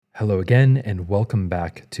Hello again, and welcome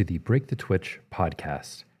back to the Break the Twitch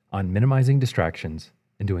podcast on minimizing distractions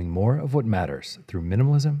and doing more of what matters through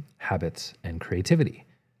minimalism, habits, and creativity.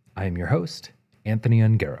 I am your host, Anthony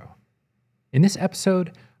Ungaro. In this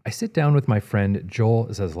episode, I sit down with my friend Joel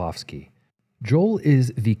Zaslofsky. Joel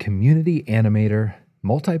is the community animator,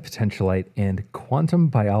 multi-potentialite, and quantum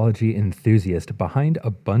biology enthusiast behind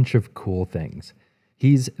a bunch of cool things.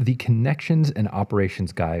 He's the connections and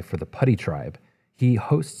operations guy for the Putty Tribe. He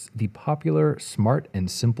hosts the popular Smart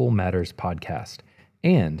and Simple Matters podcast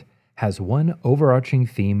and has one overarching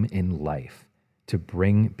theme in life: to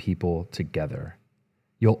bring people together.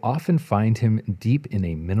 You'll often find him deep in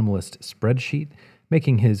a minimalist spreadsheet,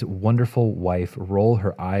 making his wonderful wife roll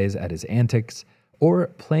her eyes at his antics, or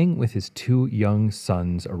playing with his two young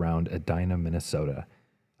sons around Edina, Minnesota.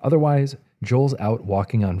 Otherwise, Joel's out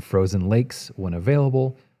walking on frozen lakes when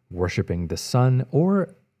available, worshiping the sun,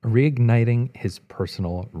 or reigniting his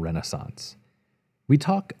personal renaissance. We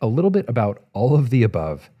talk a little bit about all of the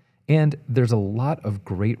above, and there's a lot of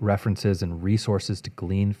great references and resources to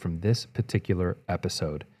glean from this particular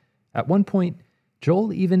episode. At one point,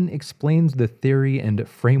 Joel even explains the theory and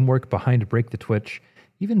framework behind Break the Twitch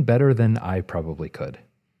even better than I probably could.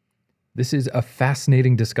 This is a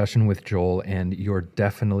fascinating discussion with Joel, and you're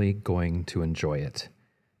definitely going to enjoy it.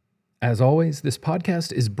 As always, this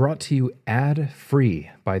podcast is brought to you ad-free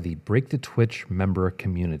by the Break the Twitch member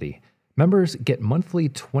community. Members get monthly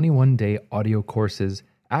 21-day audio courses,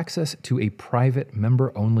 access to a private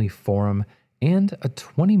member-only forum, and a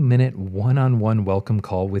 20-minute one-on-one welcome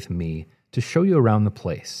call with me to show you around the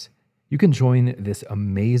place. You can join this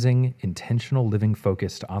amazing, intentional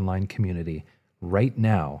living-focused online community right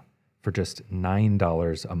now for just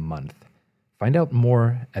 $9 a month. Find out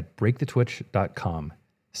more at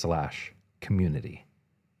breakthetwitch.com/community.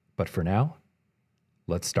 But for now,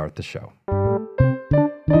 let's start the show.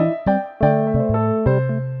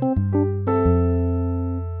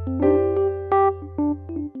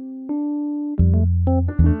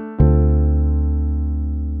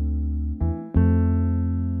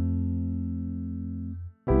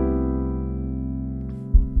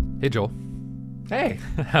 Hey, Joel. Hey,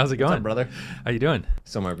 How's it going? what's up, brother? How you doing?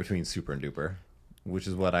 Somewhere between super and duper, which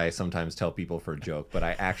is what I sometimes tell people for a joke, but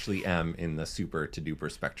I actually am in the super to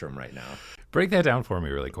duper spectrum right now. Break that down for me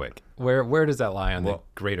really quick. Where does that lie on the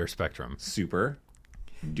greater spectrum? Super,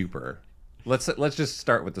 duper. Let's just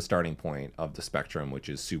start with the starting point of the spectrum, which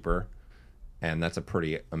is super, and that's a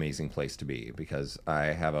pretty amazing place to be because I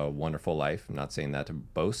have a wonderful life. I'm not saying that to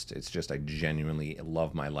boast. It's just I genuinely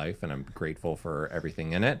love my life, and I'm grateful for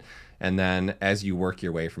everything in it. And then as you work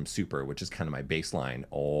your way from super, which is kind of my baseline,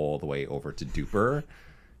 all the way over to duper,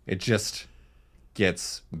 it just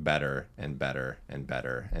gets better and better and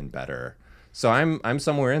better and better. So I'm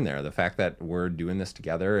somewhere in there. The fact that we're doing this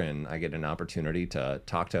together and I get an opportunity to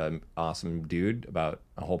talk to an awesome dude about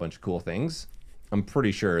a whole bunch of cool things, I'm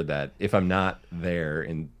pretty sure that if I'm not there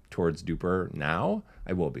in towards duper now,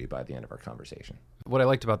 I will be by the end of our conversation. What I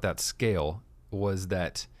liked about that scale was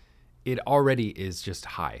that it already is just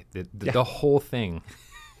high. The whole thing,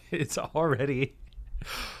 it's already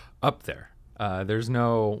up there. There's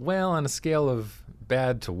no, on a scale of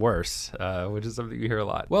bad to worse, which is something you hear a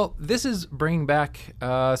lot. Well, this is bringing back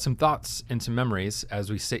some thoughts and some memories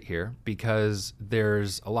as we sit here, because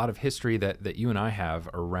there's a lot of history that you and I have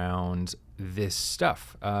around this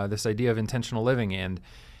stuff, this idea of intentional living and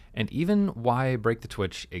even why Break the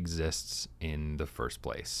Twitch exists in the first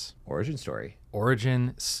place. Origin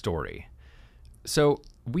story. So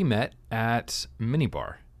we met at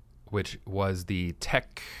Minibar, which was the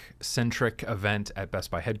tech-centric event at Best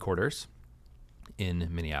Buy headquarters in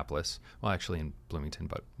Minneapolis. Well, actually in Bloomington,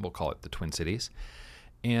 but we'll call it the Twin Cities.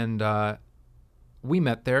 And we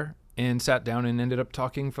met there and sat down and ended up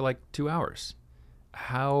talking for like 2 hours.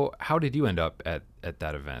 How did you end up at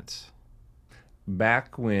that event?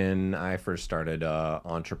 Back when I first started a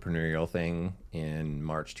entrepreneurial thing in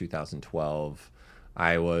March 2012,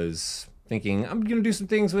 I was thinking I'm going to do some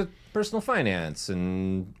things with personal finance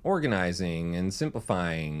and organizing and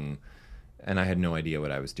simplifying, and I had no idea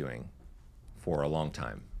what I was doing for a long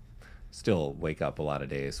time. Still wake up a lot of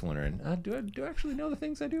days wondering, do I actually know the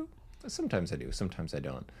things I do? Sometimes I do, sometimes I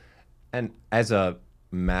don't. And as a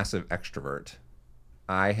massive extrovert,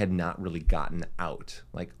 I had not really gotten out.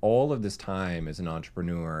 Like all of this time as an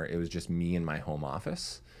entrepreneur, it was just me in my home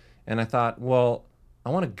office. And I thought, well, I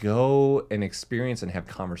want to go and experience and have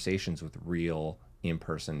conversations with real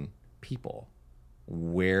in-person people.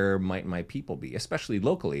 where might my people be, especially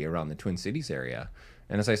locally around the Twin Cities area.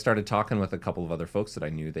 And as I started talking with a couple of other folks that I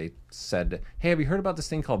knew, they said, hey, have you heard about this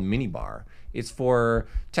thing called Minibar? It's for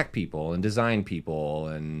tech people and design people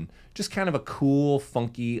and just kind of a cool,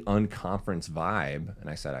 funky, unconference vibe. And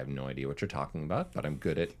I said, I have no idea what you're talking about, but I'm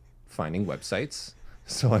good at finding websites.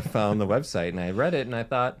 So I found the website and I read it and I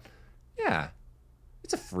thought, yeah,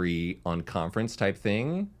 it's a free unconference type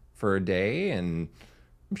thing for a day. And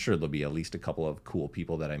I'm sure there'll be at least a couple of cool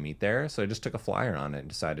people that I meet there. So I just took a flyer on it and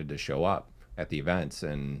decided to show up at the events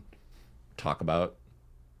and talk about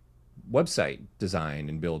website design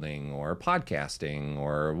and building or podcasting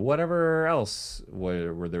or whatever else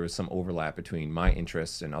where there was some overlap between my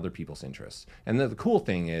interests and other people's interests. And the cool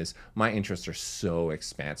thing is my interests are so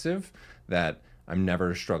expansive that I'm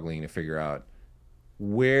never struggling to figure out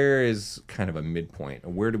where is kind of a midpoint,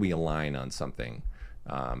 where do we align on something.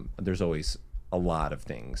 There's always a lot of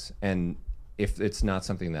things. And if it's not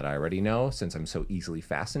something that I already know, since I'm so easily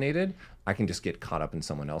fascinated, I can just get caught up in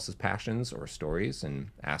someone else's passions or stories and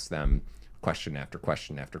ask them question after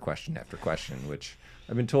question after question after question, which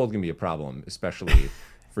I've been told can be a problem, especially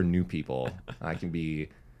for new people.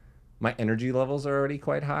 My energy levels are already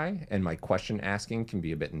quite high, and my question asking can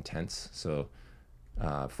be a bit intense. So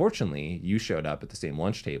fortunately, you showed up at the same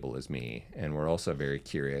lunch table as me, and we're also very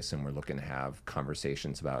curious, and we're looking to have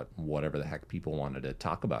conversations about whatever the heck people wanted to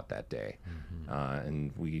talk about that day.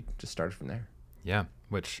 And we just started from there. Yeah,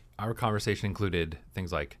 which our conversation included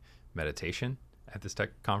things like meditation at this tech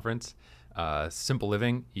conference, simple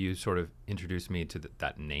living. You sort of introduced me to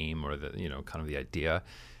that name or kind of the idea.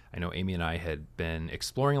 I know Amy and I had been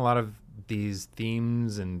exploring a lot of these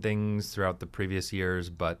themes and things throughout the previous years,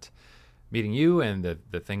 but meeting you and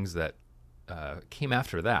the things that came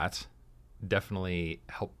after that definitely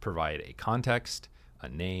helped provide a context, a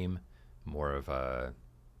name, more of a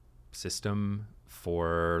system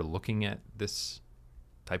for looking at this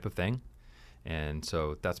type of thing. And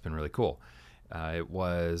so that's been really cool. It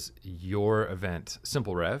was your event,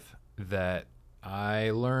 Simple Rev, that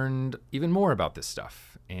I learned even more about this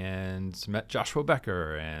stuff and met Joshua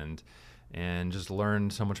Becker and just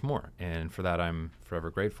learned so much more. And for that, I'm forever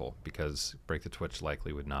grateful, because Break the Twitch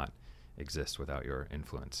likely would not exist without your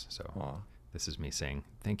influence. So This is me saying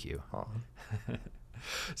thank you.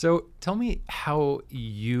 So tell me how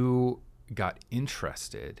you got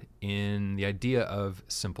interested in the idea of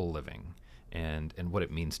simple living and what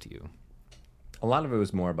it means to you. A lot of it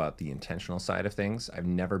was more about the intentional side of things. I've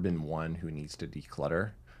never been one who needs to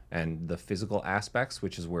declutter, and the physical aspects,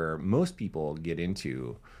 which is where most people get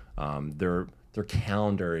into. Their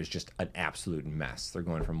calendar is just an absolute mess. They're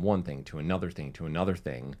going from one thing to another thing to another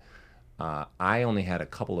thing. I only had a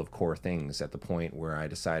couple of core things at the point where I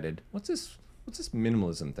decided, what's this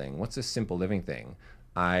minimalism thing? What's this simple living thing?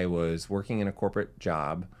 I was working in a corporate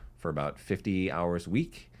job for about 50 hours a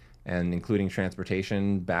week, and including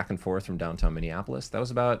transportation back and forth from downtown Minneapolis. That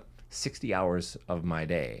was about 60 hours of my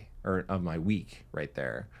day, or of my week right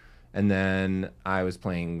there. And then I was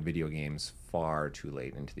playing video games far too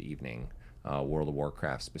late into the evening, World of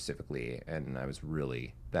Warcraft specifically, and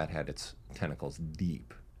that had its tentacles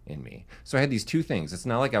deep in me. So I had these two things. It's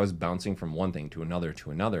not like I was bouncing from one thing to another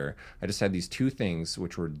to another. I just had these two things,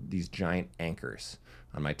 which were these giant anchors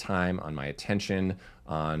on my time, on my attention,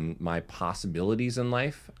 on my possibilities in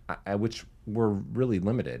life, which were really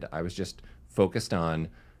limited. I was just focused on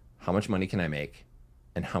how much money can I make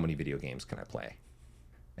and how many video games can I play.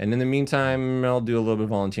 And in the meantime, I'll do a little bit of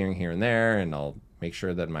volunteering here and there, and I'll make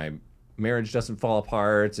sure that my marriage doesn't fall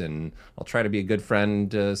apart, and I'll try to be a good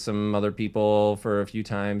friend to some other people for a few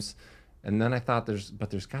times. And then I thought, there's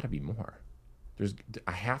got to be more.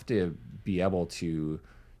 I have to be able to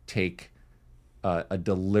take a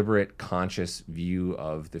deliberate, conscious view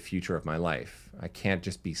of the future of my life. I can't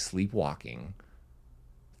just be sleepwalking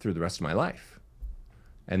through the rest of my life.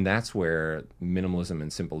 And that's where minimalism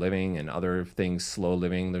and simple living and other things, slow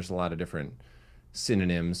living, there's a lot of different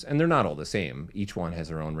synonyms, and they're not all the same. Each one has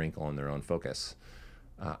their own wrinkle and their own focus.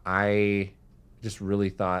 I just really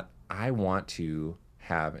thought, I want to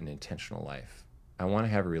have an intentional life. I want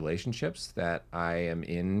to have relationships that I am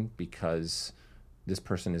in because this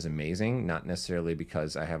person is amazing, not necessarily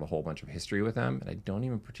because I have a whole bunch of history with them, and I don't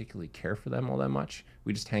even particularly care for them all that much.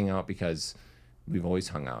 We just hang out because we've always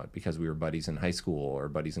hung out, because we were buddies in high school or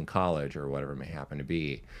buddies in college or whatever it may happen to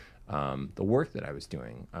be. The work that I was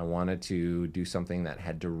doing, I wanted to do something that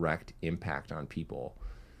had direct impact on people,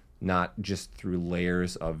 not just through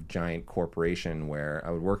layers of giant corporation, where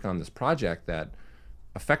I would work on this project that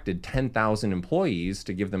affected 10,000 employees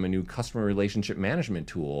to give them a new customer relationship management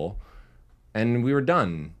tool, and we were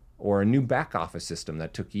done, or a new back office system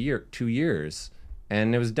that took 2 years,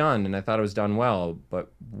 And it was done, and I thought it was done well,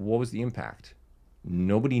 but what was the impact?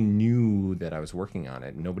 Nobody knew that I was working on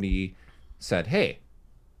it. Nobody said, hey,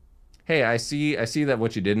 I see that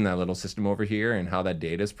what you did in that little system over here and how that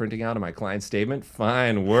data is printing out of my client statement.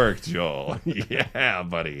 Fine work, Joel. Yeah,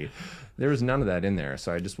 buddy. There was none of that in there.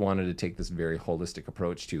 So I just wanted to take this very holistic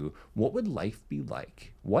approach to what would life be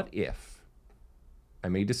like? What if I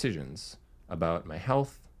made decisions about my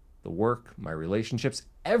health, the work, my relationships,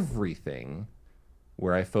 everything,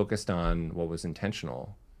 where I focused on what was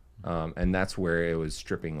intentional. And that's where it was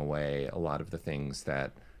stripping away a lot of the things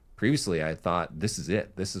that previously I thought, this is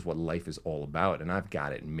it. This is what life is all about. And I've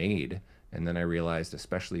got it made. And then I realized,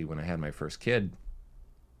 especially when I had my first kid,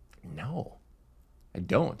 no, I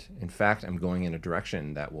don't. In fact, I'm going in a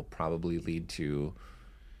direction that will probably lead to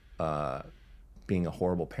being a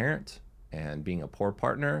horrible parent and being a poor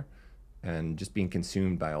partner and just being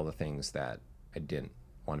consumed by all the things that I didn't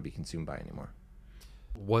want to be consumed by anymore.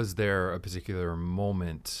 Was there a particular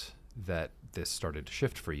moment that this started to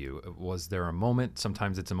shift for you? Was there a moment?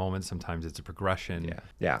 Sometimes it's a moment, sometimes it's a progression.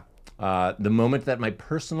 Yeah. The moment that my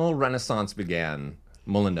personal renaissance began,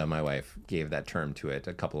 Melinda, my wife, gave that term to it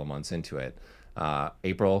a couple of months into it.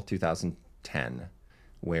 April 2010,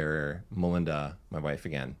 where Melinda, my wife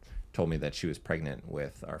again, told me that she was pregnant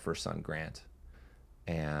with our first son, Grant.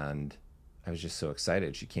 And I was just so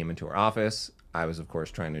excited. She came into our office. I was, of course,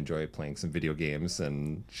 trying to enjoy playing some video games,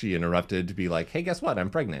 and she interrupted to be like, hey, guess what? I'm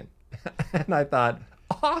pregnant. And I thought,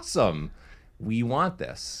 awesome. We want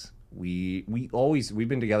this. We've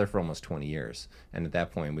been together for almost 20 years. And at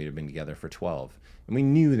that point, we had been together for 12. And we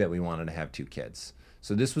knew that we wanted to have 2 kids.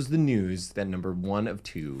 So this was the news that number 1 of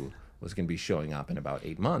 2 was going to be showing up in about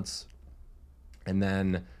 8 months. And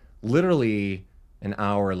then literally an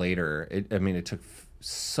hour later, it took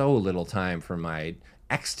so little time for my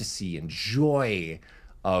ecstasy and joy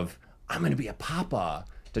of I'm going to be a papa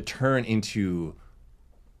to turn into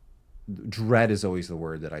dread is always the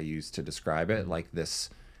word that I use to describe it. Like this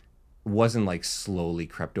wasn't like slowly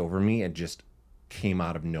crept over me. It just came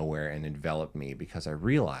out of nowhere and enveloped me because I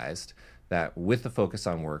realized that with the focus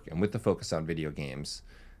on work and with the focus on video games,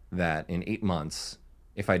 that in 8 months,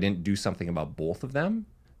 if I didn't do something about both of them,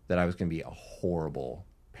 that I was going to be a horrible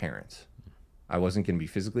parent. I wasn't going to be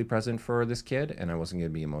physically present for this kid, and I wasn't going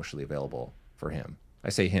to be emotionally available for him. I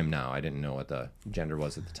say him now. I didn't know what the gender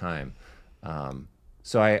was at the time.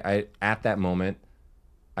 So I at that moment,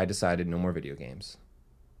 I decided no more video games.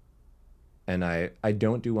 And I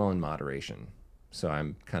don't do well in moderation. So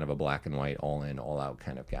I'm kind of a black and white, all in, all out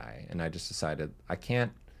kind of guy. And I just decided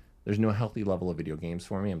there's no healthy level of video games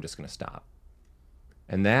for me. I'm just going to stop.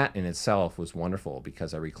 And that in itself was wonderful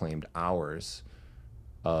because I reclaimed hours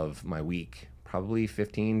of my week, probably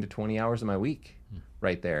 15 to 20 hours of my week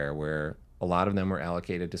right there, where a lot of them were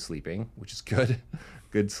allocated to sleeping, which is good.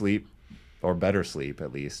 Good sleep, or better sleep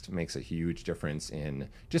at least, makes a huge difference in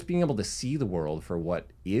just being able to see the world for what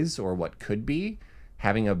is or what could be,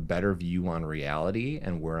 having a better view on reality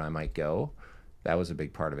and where I might go. That was a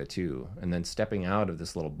big part of it too. And then stepping out of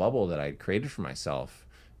this little bubble that I'd created for myself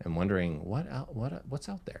and wondering what's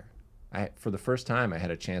out there. For the first time, I had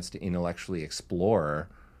a chance to intellectually explore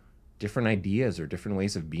different ideas or different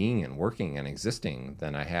ways of being and working and existing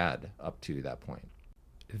than I had up to that point.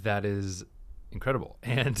 That is incredible.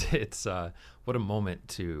 And it's what a moment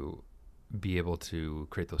to be able to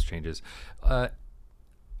create those changes.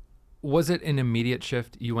 Was it an immediate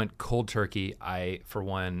shift? You went cold turkey. I, for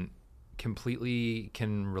one, completely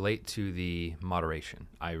can relate to the moderation.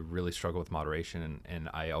 I really struggle with moderation, and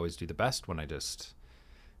I always do the best when I just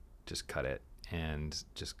cut it and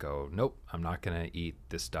just go, nope, I'm not going to eat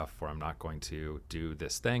this stuff, or I'm not going to do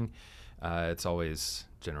this thing. It's always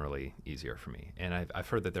generally easier for me. And I've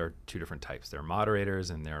heard that there are 2 different types. There are moderators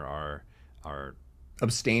and there are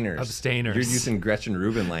Abstainers. You're using Gretchen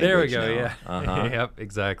Rubin language. There we go. now. Yeah. Uh-huh. Yep.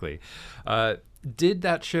 Exactly. Did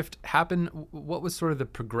that shift happen? What was sort of the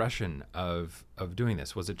progression of doing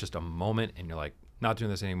this? Was it just a moment and you're like, not doing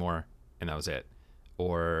this anymore, and that was it?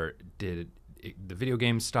 Or did the video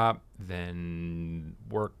game stop, then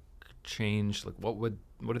work change? Like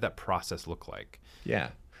what did that process look like? Yeah.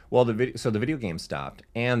 Well, the video game stopped,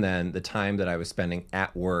 and then the time that I was spending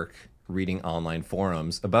at work reading online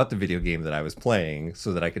forums about the video game that I was playing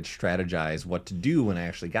so that I could strategize what to do when I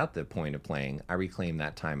actually got the point of playing, I reclaimed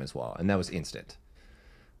that time as well. And that was instant.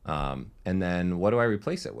 And then what do I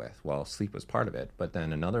replace it with? Well, sleep was part of it. But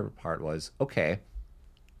then another part was, okay,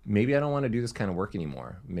 maybe I don't want to do this kind of work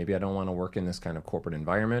anymore. Maybe I don't want to work in this kind of corporate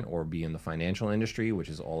environment or be in the financial industry, which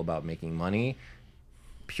is all about making money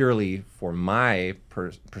purely for my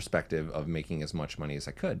perspective of making as much money as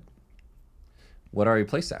I could. What do I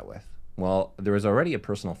replace that with? Well, there was already a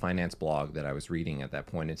personal finance blog that I was reading at that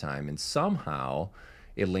point in time, and somehow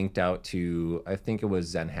it linked out to, I think it was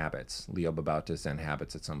Zen Habits, Leo Babauta Zen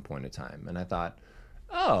Habits at some point in time. And I thought,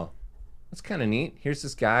 oh, that's kind of neat. Here's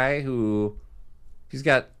this guy who, he's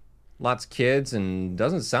got lots of kids and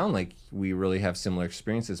doesn't sound like we really have similar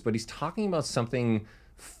experiences, but he's talking about something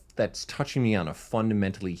that's touching me on a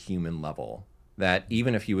fundamentally human level. That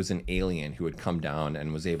even if he was an alien who had come down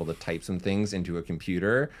and was able to type some things into a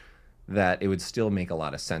computer, that it would still make a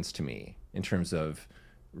lot of sense to me in terms of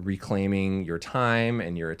reclaiming your time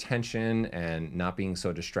and your attention and not being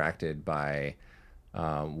so distracted by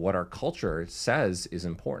what our culture says is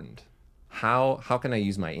important. How can I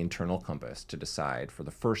use my internal compass to decide for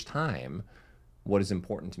the first time what is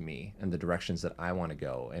important to me and the directions that I want to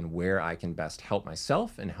go and where I can best help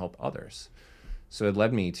myself and help others? So it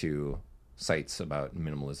led me to sites about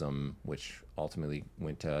minimalism, which ultimately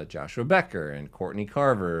went to Joshua Becker and Courtney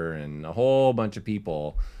Carver and a whole bunch of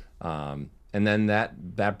people. And then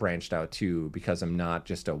that branched out too, because I'm not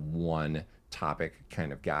just a one topic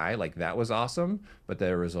kind of guy. Like, that was awesome, but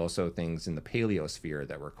there was also things in the paleo sphere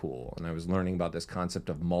that were cool. And I was learning about this concept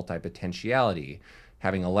of multi-potentiality,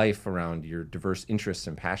 having a life around your diverse interests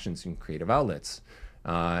and passions and creative outlets.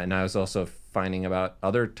 And I was also finding about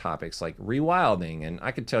other topics like rewilding, and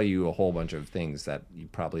I could tell you a whole bunch of things that you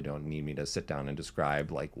probably don't need me to sit down and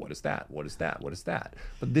describe, like what is that, what is that, what is that.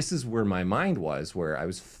 But this is where my mind was, where I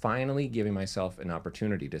was finally giving myself an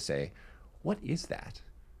opportunity to say, what is that?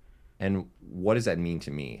 And what does that mean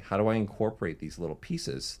to me? How do I incorporate these little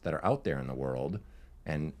pieces that are out there in the world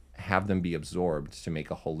and have them be absorbed to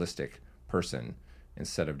make a holistic person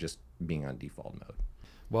instead of just being on default mode?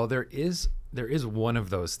 Well, there is one of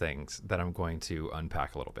those things that I'm going to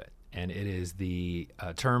unpack a little bit, and it is the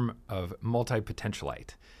term of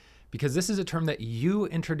multi-potentialite, because this is a term that you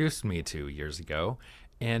introduced me to years ago,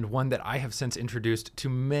 and one that I have since introduced to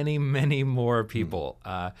many, many more people.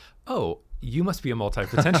 You must be a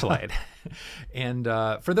multi-potentialite. And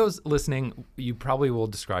for those listening, you probably will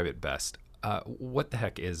describe it best. What the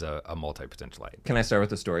heck is a multi-potentialite? Can I start with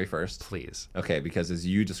the story first? Please. Okay, because as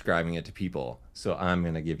you describing it to people, so I'm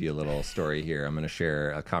going to give you a little story here. I'm going to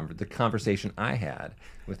share the conversation I had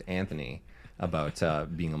with Anthony about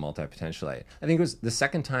being a multi-potentialite. I think it was the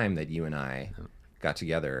second time that you and I got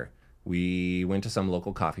together. We went to some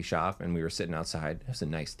local coffee shop and we were sitting outside. It was a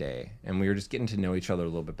nice day. And we were just getting to know each other a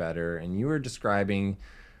little bit better. And you were describing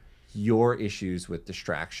your issues with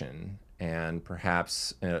distraction and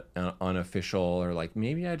perhaps an unofficial, or like,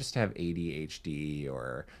 maybe I just have ADHD,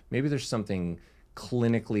 or maybe there's something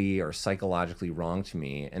clinically or psychologically wrong to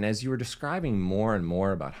me. And as you were describing more and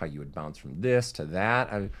more about how you would bounce from this to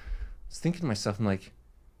that, I was thinking to myself, I'm like,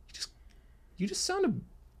 you just sound a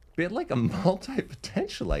bit like a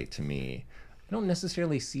multi-potentialite to me. I don't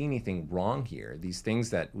necessarily see anything wrong here. These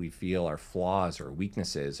things that we feel are flaws or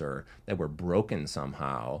weaknesses, or that we're broken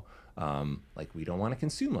somehow, like we don't want to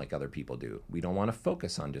consume like other people do. We don't want to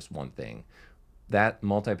focus on just one thing. That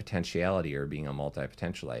multi-potentiality, or being a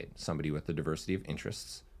multi-potentialite, somebody with the diversity of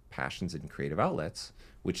interests, passions, and creative outlets,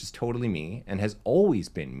 which is totally me and has always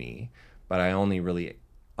been me, but I only really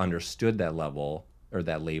understood that level, or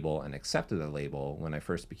that label, and accepted the label when I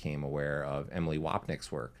first became aware of Emily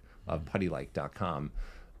Wapnick's work of puttylike.com.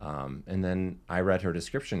 And then I read her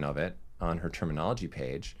description of it on her terminology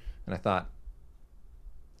page, and I thought,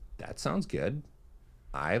 that sounds good.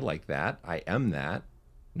 I like that. I am that.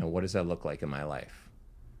 Now, what does that look like in my life?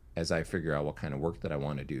 As I figure out what kind of work that I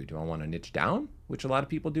want to do. Do I want to niche down, which a lot of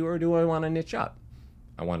people do, or do I want to niche up?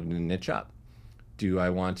 I wanted to niche up. Do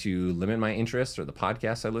I want to limit my interests or the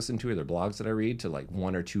podcasts I listen to or the blogs that I read to like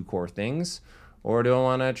one or two core things? Or do I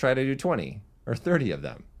want to try to do 20 or 30 of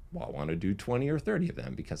them? Well, I want to do 20 or 30 of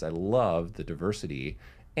them because I love the diversity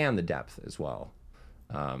and the depth as well.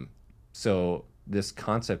 So this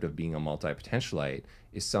concept of being a multi-potentialite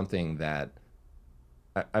is something that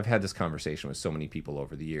I've had this conversation with so many people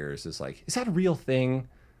over the years. Is like, is that a real thing?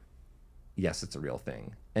 Yes, it's a real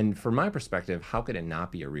thing. And from my perspective, how could it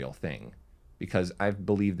not be a real thing? Because I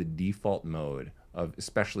believe the default mode of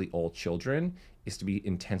especially old children is to be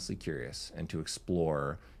intensely curious and to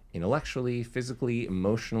explore intellectually, physically,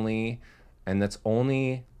 emotionally. And that's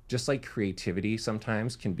only, just like creativity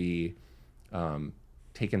sometimes can be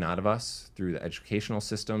taken out of us through the educational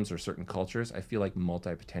systems or certain cultures, I feel like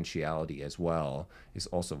multi-potentiality as well is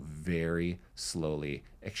also very slowly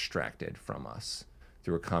extracted from us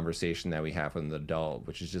through a conversation that we have with an adult,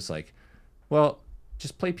 which is just like, well,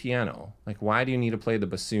 just play piano. Like, why do you need to play the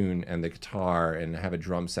bassoon and the guitar and have a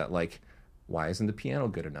drum set? Like, why isn't the piano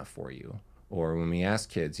good enough for you? Or when we ask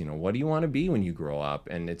kids, what do you want to be when you grow up?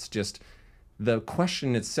 And it's just The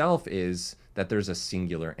question itself is that there's a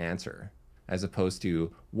singular answer, as opposed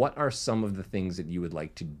to what are some of the things that you would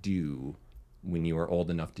like to do when you are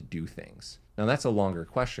old enough to do things. Now that's a longer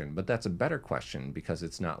question, but that's a better question because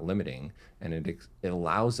it's not limiting, and it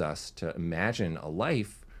allows us to imagine a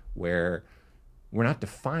life where we're not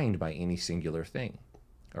defined by any singular thing.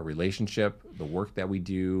 A relationship, the work that we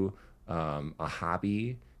do, a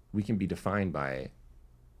hobby, we can be defined by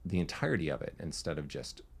the entirety of it instead of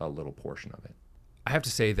just a little portion of it. I have to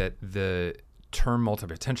say that the term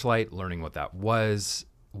multipotentialite, learning what that was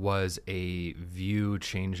a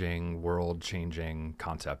view-changing, world-changing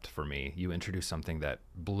concept for me. You introduced something that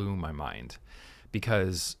blew my mind,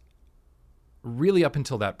 because really up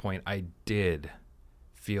until that point, I did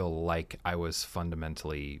feel like I was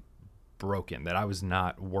fundamentally broken, that I was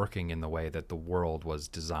not working in the way that the world was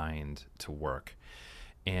designed to work.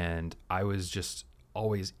 And I was just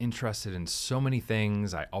always interested in so many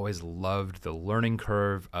things. I always loved the learning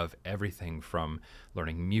curve of everything from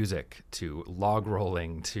learning music to log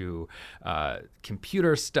rolling to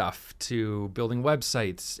computer stuff to building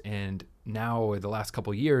websites. And now the last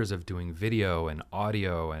couple of years of doing video and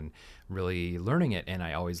audio and really learning it. And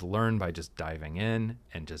I always learn by just diving in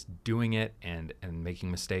and just doing it and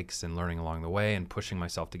making mistakes and learning along the way and pushing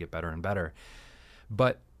myself to get better and better.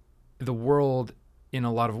 But the world, in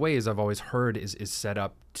a lot of ways, I've always heard is set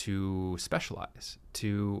up to specialize,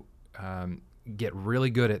 to get really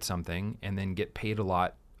good at something and then get paid a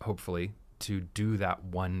lot, hopefully, to do that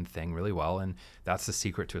one thing really well. And that's the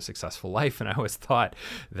secret to a successful life. And I always thought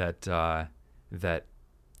that that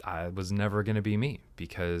I was never going to be me,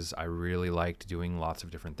 because I really liked doing lots of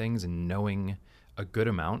different things and knowing a good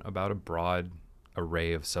amount about a broad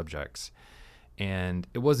array of subjects. And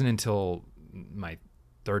it wasn't until my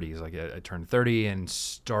 30s, like I turned 30 and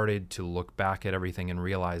started to look back at everything and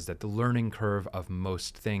realize that the learning curve of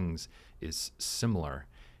most things is similar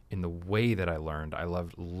in the way that I learned. I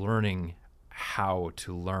loved learning how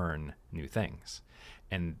to learn new things.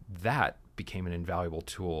 And that became an invaluable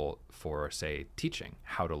tool for, say, teaching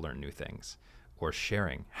how to learn new things or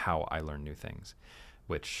sharing how I learn new things,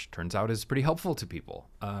 which turns out is pretty helpful to people.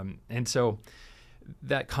 And so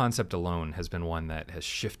that concept alone has been one that has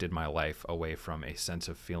shifted my life away from a sense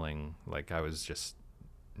of feeling like I was just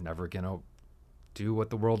never going to do what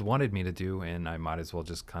the world wanted me to do, and I might as well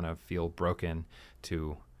just kind of feel broken,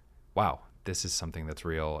 to, wow, this is something that's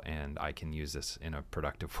real, and I can use this in a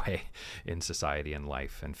productive way in society and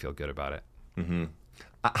life and feel good about it. Mm-hmm.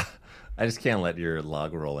 I just can't let your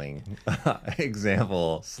log rolling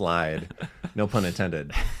example slide. No pun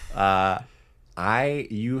intended.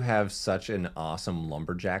 You have such an awesome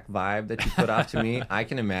lumberjack vibe that you put off to me. I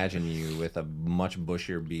can imagine you with a much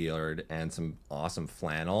bushier beard and some awesome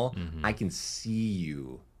flannel. Mm-hmm. I can see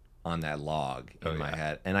you on that log in my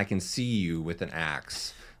head. And I can see you with an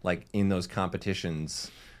axe, like in those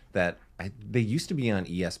competitions that they used to be on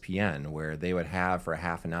ESPN, where they would have for a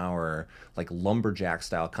half an hour, like lumberjack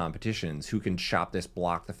style competitions. Who can chop this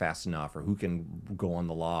block the fast enough, or who can go on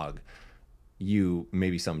the log. You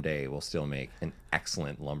maybe someday will still make an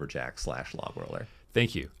excellent lumberjack / log roller.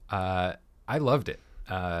 Thank you. I loved it.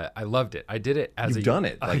 I did it as You've done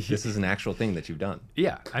it. Like this is an actual thing that you've done.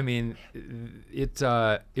 Yeah. I mean, it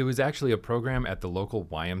was actually a program at the local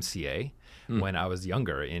YMCA when I was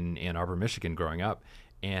younger in Ann Arbor, Michigan, growing up.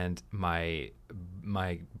 And my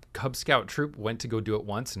Cub Scout troop went to go do it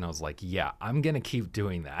once, and I was like, yeah, I'm going to keep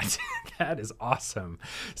doing that. That is awesome.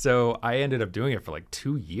 So I ended up doing it for like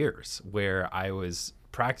 2 years, where I was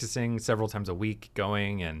practicing several times a week,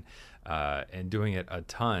 going and doing it a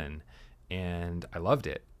ton. And I loved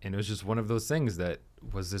it. And it was just one of those things that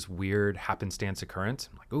was this weird happenstance occurrence.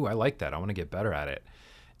 I'm like, ooh, I like that. I want to get better at it.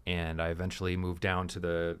 And I eventually moved down to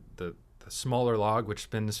the smaller log, which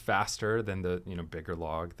spins faster than the bigger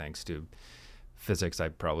log, thanks to physics I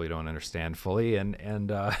probably don't understand fully, and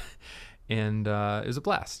it was a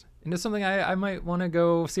blast. And it's something I might want to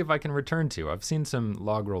go see if I can return to. I've seen some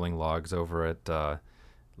log rolling logs over at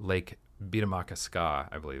Lake Bitamakaska,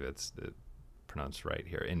 I believe it's pronounced right,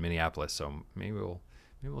 here in Minneapolis. So maybe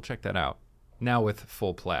we'll check that out now with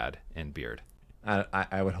full plaid and beard.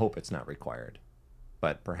 I would hope it's not required,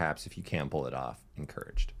 but perhaps if you can pull it off,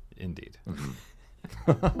 encouraged. Indeed.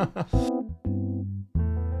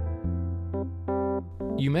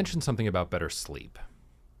 You mentioned something about better sleep.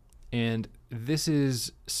 And this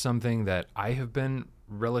is something that I have been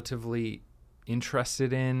relatively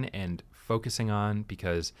interested in and focusing on,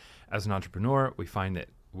 because as an entrepreneur, we find that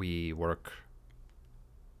we work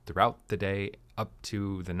throughout the day, up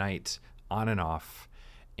to the night, on and off.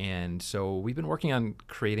 And so we've been working on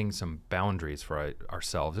creating some boundaries for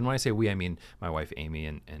ourselves. And when I say we, I mean my wife, Amy,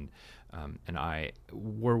 and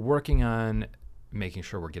we're working on making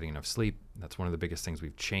sure we're getting enough sleep. That's one of the biggest things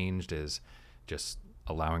we've changed, is just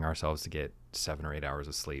allowing ourselves to get 7 or 8 hours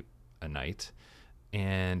of sleep a night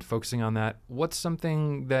and focusing on that. What's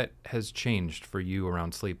something that has changed for you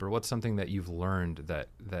around sleep, or what's something that you've learned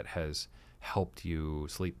that has helped you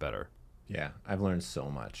sleep better? Yeah, I've learned so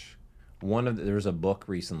much. There was a book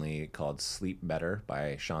recently called Sleep Better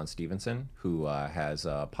by Sean Stevenson, who has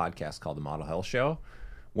a podcast called The Model Health Show.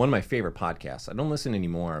 One of my favorite podcasts. I don't listen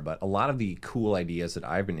anymore, but a lot of the cool ideas that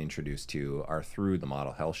I've been introduced to are through the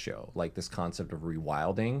Model Health Show, like this concept of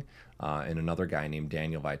rewilding, and another guy named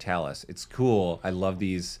Daniel Vitalis. It's cool. I love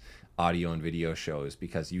these audio and video shows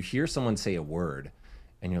because you hear someone say a word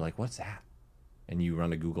and you're like, what's that? And you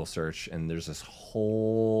run a Google search and there's this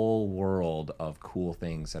whole world of cool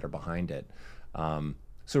things that are behind it.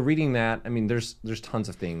 So reading that, I mean, there's tons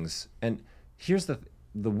of things. And here's the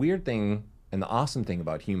weird thing and the awesome thing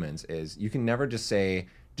about humans is you can never just say,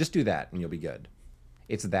 just do that and you'll be good.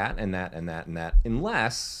 It's that and that and that and that,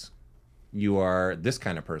 unless you are this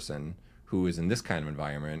kind of person who is in this kind of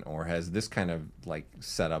environment or has this kind of like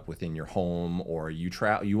setup within your home, or you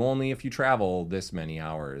only if you travel this many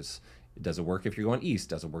hours. Does it work if you're going east?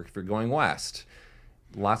 Does it work if you're going west?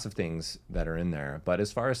 Lots of things that are in there. But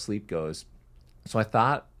as far as sleep goes, so I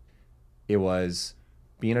thought it was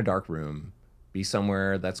be in a dark room, be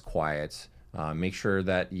somewhere that's quiet, make sure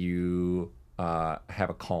that you have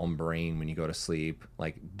a calm brain when you go to sleep.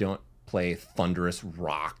 Like, don't play thunderous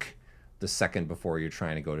rock the second before you're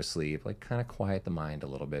trying to go to sleep. Like, kind of quiet the mind a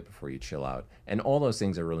little bit before you chill out. And all those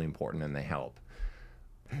things are really important and they help.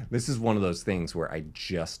 This is one of those things where I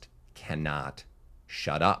just cannot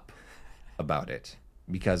shut up about it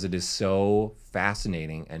because it is so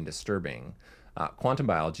fascinating and disturbing. Quantum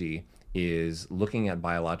biology is looking at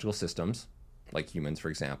biological systems, like humans, for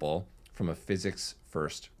example, from a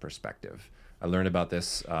physics-first perspective. I learned about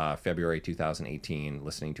this February 2018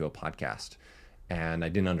 listening to a podcast, and I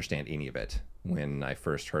didn't understand any of it when I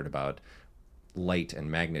first heard about light and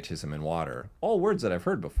magnetism and water, all words that I've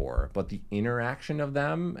heard before, but the interaction of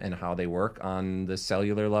them and how they work on the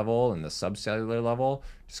cellular level and the subcellular level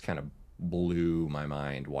just kind of blew my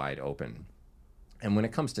mind wide open. And when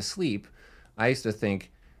it comes to sleep, I used to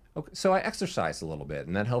think, okay, so I exercise a little bit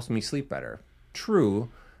and that helps me sleep better. True,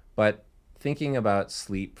 but thinking about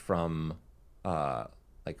sleep from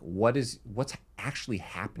like what's actually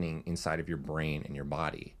happening inside of your brain and your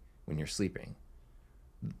body when you're sleeping.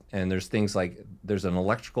 And there's things like there's an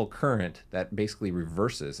electrical current that basically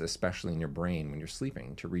reverses, especially in your brain when you're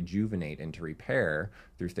sleeping, to rejuvenate and to repair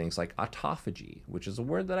through things like autophagy, which is a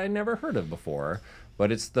word that I never heard of before,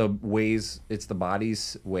 but it's the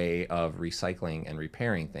body's way of recycling and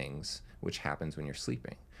repairing things, which happens when you're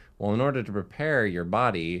sleeping. Well, in order to prepare your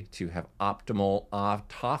body to have optimal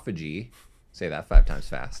autophagy, say that 5 times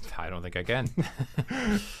fast. I don't think I can.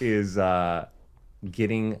 is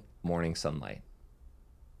getting morning sunlight.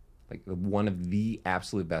 Like, one of the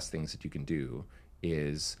absolute best things that you can do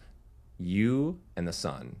is you and the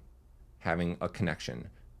sun having a connection.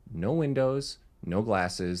 No windows, no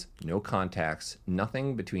glasses, no contacts,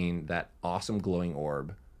 nothing between that awesome glowing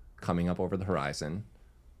orb coming up over the horizon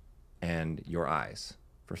and your eyes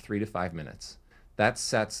for 3 to 5 minutes. That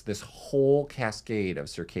sets this whole cascade of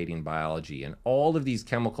circadian biology and all of these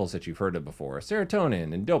chemicals that you've heard of before,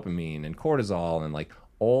 serotonin and dopamine and cortisol, and like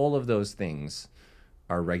all of those things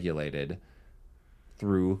are regulated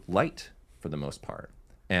through light for the most part.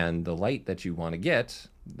 And the light that you want to get,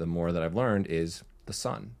 the more that I've learned, is the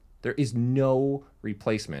sun. There is no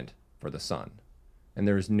replacement for the sun. And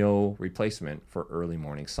there is no replacement for early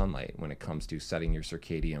morning sunlight when it comes to setting your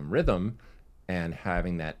circadian rhythm and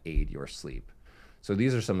having that aid your sleep. So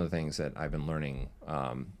these are some of the things that I've been learning.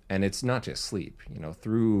 And it's not just sleep. You know,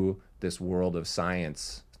 through this world of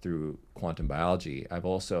science, through quantum biology, I've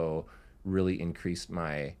also really increased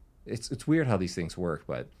my, it's weird how these things work,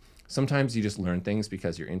 but sometimes you just learn things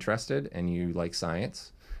because you're interested and you like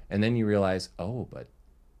science, and then you realize, oh, but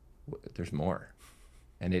there's more,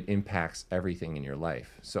 and it impacts everything in your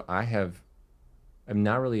life. So I'm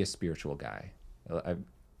not really a spiritual guy.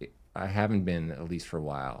 I haven't been, at least for a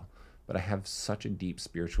while, but I have such a deep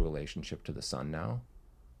spiritual relationship to the sun now.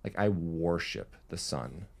 Like, I worship the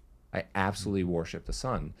sun. I absolutely worship the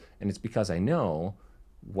sun, and it's because I know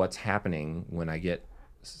what's happening when I get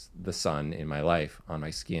the sun in my life, on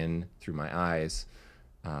my skin, through my eyes.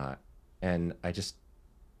 And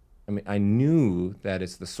I knew that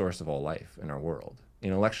it's the source of all life in our world.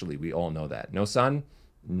 Intellectually, we all know that. No sun,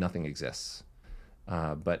 nothing exists.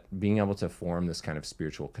 But being able to form this kind of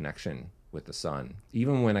spiritual connection with the sun,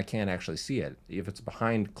 even when I can't actually see it, if it's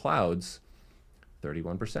behind clouds,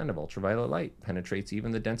 31% of ultraviolet light penetrates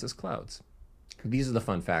even the densest clouds. These are the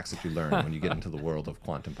fun facts that you learn when you get into the world of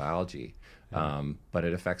quantum biology. But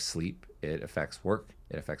it affects sleep, it affects work,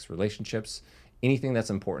 it affects relationships, anything that's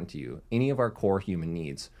important to you. Any of our core human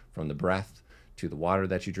needs, from the breath to the water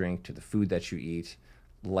that you drink to the food that you eat,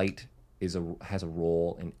 light has a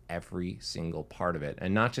role in every single part of it.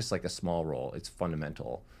 And not just like a small role, it's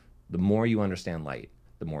fundamental. The more you understand light,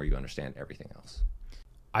 the more you understand everything else.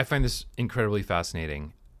 I find this incredibly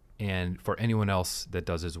fascinating. And for anyone else that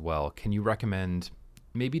does as well, can you recommend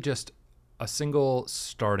maybe just a single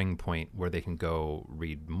starting point where they can go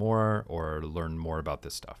read more or learn more about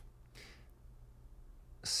this stuff?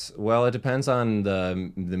 Well, it depends on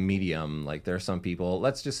the medium. Like, there are some people,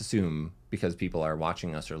 let's just assume because people are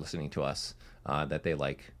watching us or listening to us, that they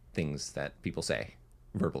like things that people say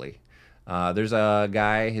verbally. There's a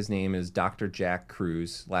guy, his name is Dr. Jack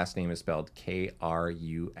Kruse. Last name is spelled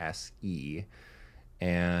Kruse.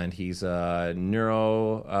 And he's a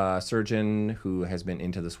neurosurgeon who has been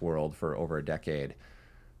into this world for over a decade.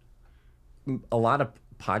 A lot of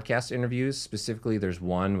podcast interviews, specifically there's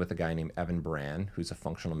one with a guy named Evan Brand, who's a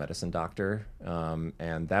functional medicine doctor.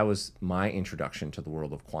 And that was my introduction to the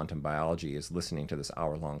world of quantum biology, is listening to this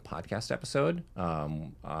hour-long podcast episode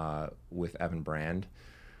with Evan Brand.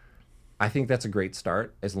 I think that's a great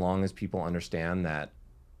start, as long as people understand that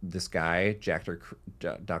this guy,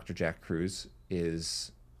 Dr. Jack Kruse,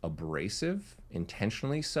 is abrasive,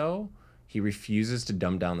 intentionally so. He refuses to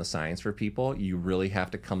dumb down the science for people. You really have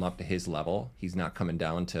to come up to his level. He's not coming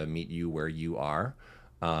down to meet you where you are.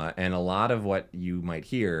 And a lot of what you might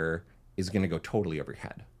hear is going to go totally over your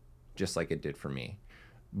head, just like it did for me.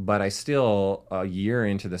 But I still, a year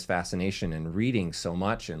into this fascination and reading so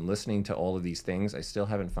much and listening to all of these things, I still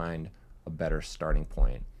haven't found a better starting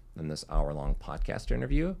point than this hour-long podcast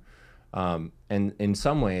interview. And in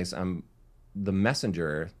some ways, I'm the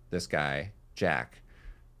messenger, this guy, Jack.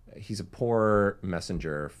 He's a poor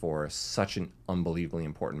messenger for such an unbelievably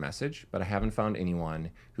important message, but I haven't found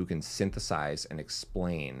anyone who can synthesize and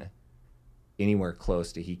explain anywhere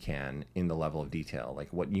close to he can in the level of detail.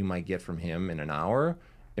 Like, what you might get from him in an hour,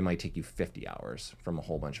 it might take you 50 hours from a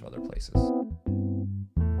whole bunch of other places.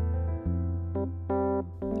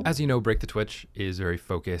 As you know, Break the Twitch is very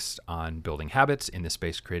focused on building habits in the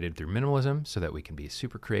space created through minimalism so that we can be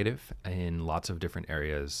super creative in lots of different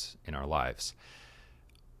areas in our lives.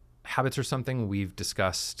 Habits are something we've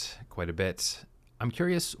discussed quite a bit. I'm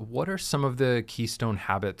curious, what are some of the keystone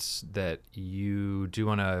habits that you do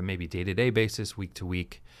on a maybe day-to-day basis, week to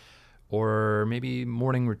week, or maybe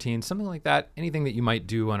morning routine, something like that? Anything that you might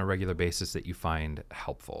do on a regular basis that you find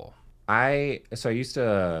helpful? I used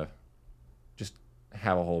to just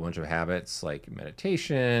have a whole bunch of habits, like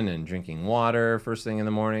meditation and drinking water first thing in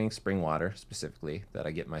the morning, spring water specifically, that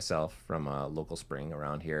I get myself from a local spring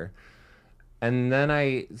around here. And then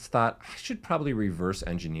I thought I should probably reverse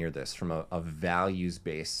engineer this from a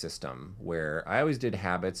values-based system, where I always did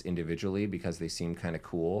habits individually because they seemed kind of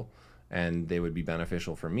cool and they would be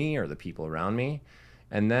beneficial for me or the people around me.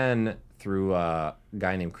 And then through a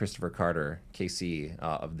guy named Christopher Carter, KC,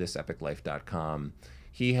 of thisepiclife.com,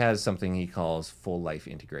 he has something he calls full life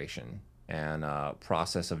integration, and a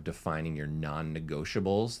process of defining your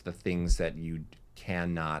non-negotiables, the things that you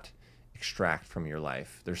cannot extract from your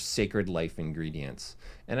life. They're sacred life ingredients.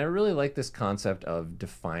 And I really like this concept of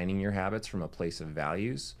defining your habits from a place of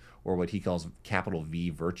values, or what he calls capital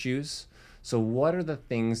V virtues. So what are the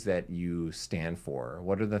things that you stand for?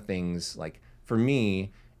 What are the things, like, for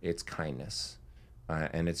me, it's kindness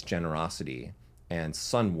and it's generosity. And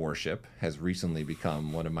sun worship has recently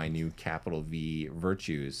become one of my new capital V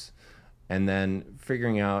virtues. And then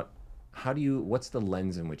figuring out what's the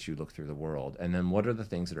lens in which you look through the world? And then what are the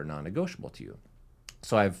things that are non-negotiable to you?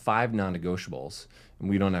 So I have 5 non-negotiables, and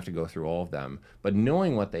we don't have to go through all of them. But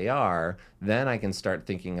knowing what they are, then I can start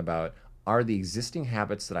thinking about, are the existing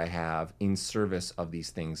habits that I have in service of these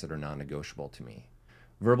things that are non-negotiable to me?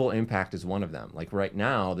 Verbal impact is one of them. Like right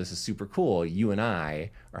now, this is super cool. You and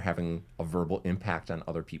I are having a verbal impact on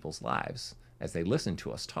other people's lives as they listen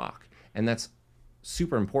to us talk. And that's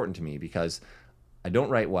super important to me because I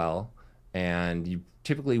don't write well, and you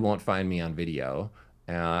typically won't find me on video.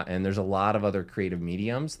 And there's a lot of other creative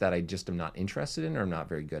mediums that I just am not interested in or I'm not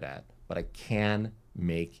very good at. But I can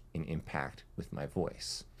make an impact with my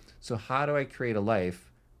voice. So how do I create a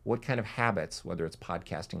life? What kind of habits, whether it's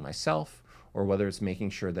podcasting myself, or whether it's making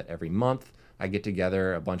sure that every month I get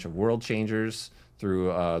together a bunch of world changers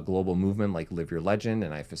through a global movement like Live Your Legend,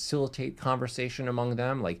 and I facilitate conversation among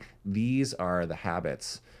them. Like, these are the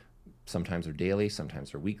habits Sometimes they're daily,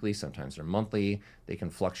 sometimes they're weekly, sometimes they're monthly. They can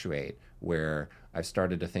fluctuate, where I've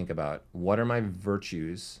started to think about what are my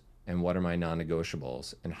virtues and what are my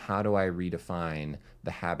non-negotiables, and how do I redefine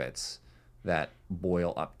the habits that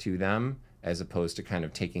boil up to them, as opposed to kind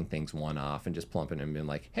of taking things one off and just plumping them and being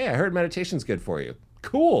like, hey, I heard meditation's good for you.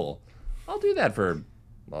 Cool. I'll do that for,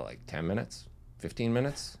 well, like 10 minutes, 15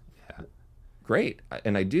 minutes. Yeah. Great.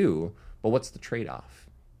 And I do, but what's the trade-off?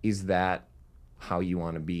 Is that how you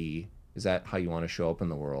want to be? Is that how you want to show up in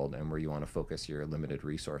the world, and where you want to focus your limited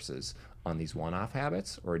resources on these one-off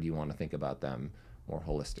habits? Or do you want to think about them more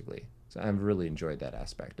holistically? So I've really enjoyed that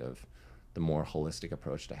aspect of the more holistic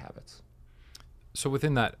approach to habits. So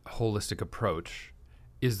within that holistic approach,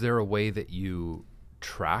 is there a way that you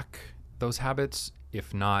track those habits?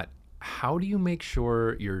 If not, how do you make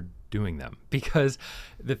sure you're doing them? Because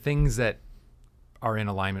the things that are in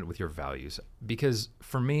alignment with your values. Because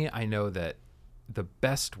for me, I know that the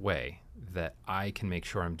best way that I can make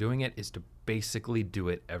sure I'm doing it is to basically do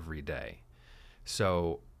it every day.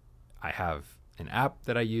 So I have an app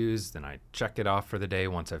that I use, then I check it off for the day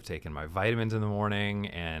once I've taken my vitamins in the morning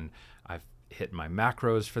and I've hit my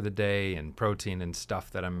macros for the day and protein and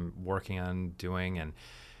stuff that I'm working on doing,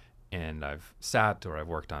 and I've sat or I've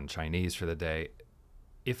worked on Chinese for the day.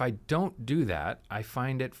 If I don't do that, I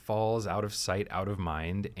find it falls out of sight, out of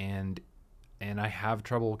mind, and I have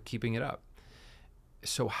trouble keeping it up.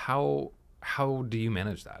 So how do you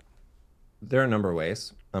manage that? There are a number of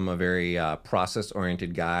ways. I'm a very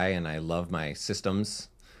process-oriented guy, and I love my systems.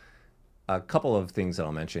 A couple of things that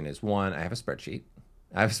I'll mention is, one, I have a spreadsheet.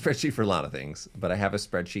 I have a spreadsheet for a lot of things, but I have a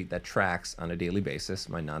spreadsheet that tracks on a daily basis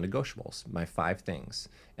my non-negotiables, my 5 things,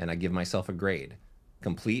 and I give myself a grade: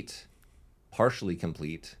 complete, partially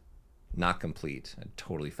complete, not complete. I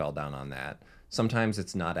totally fell down on that. Sometimes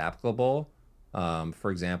it's not applicable.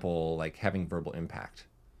 For example, like having verbal impact.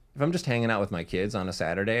 If I'm just hanging out with my kids on a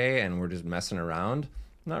Saturday and we're just messing around,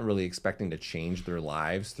 I'm not really expecting to change their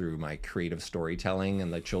lives through my creative storytelling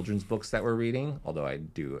and the children's books that we're reading, although I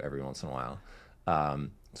do every once in a while.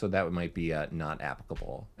 So that might be not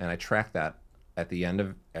applicable. And I track that at the end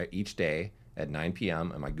of each day at 9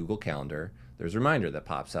 p.m. on my Google Calendar. There's a reminder that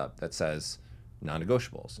pops up that says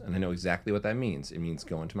non-negotiables. And I know exactly what that means. It means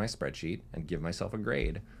go into my spreadsheet and give myself a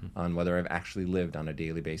grade on whether I've actually lived on a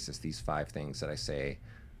daily basis these 5 things that I say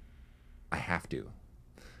I have to.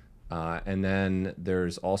 And then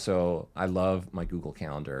there's also, I love my Google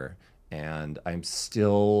Calendar, and I'm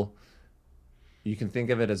still, you can think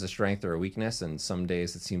of it as a strength or a weakness, and some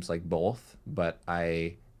days it seems like both, but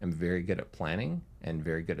I am very good at planning and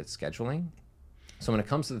very good at scheduling. So when it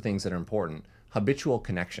comes to the things that are important, habitual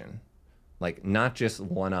connection, like not just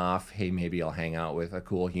one-off, hey, maybe I'll hang out with a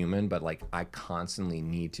cool human, but like I constantly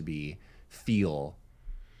need to feel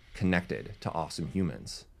connected to awesome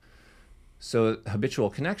humans. So habitual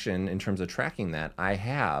connection, in terms of tracking that, I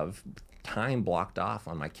have time blocked off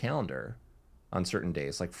on my calendar on certain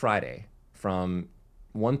days, like Friday, from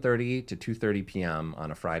 1:30 to 2:30 p.m. on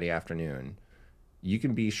a Friday afternoon. You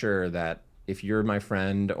can be sure that if you're my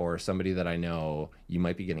friend or somebody that I know, you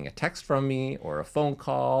might be getting a text from me or a phone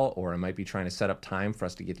call, or I might be trying to set up time for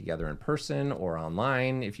us to get together in person or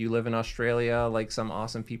online if you live in Australia, like some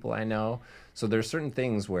awesome people I know. So there's certain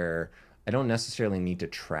things where I don't necessarily need to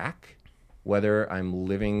track whether I'm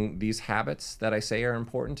living these habits that I say are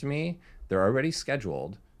important to me. They're already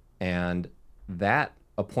scheduled, and that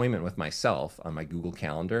appointment with myself on my Google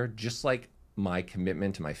Calendar, just like my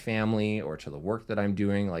commitment to my family or to the work that I'm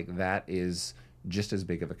doing, like that is just as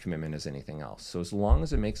big of a commitment as anything else. So as long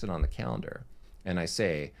as it makes it on the calendar and I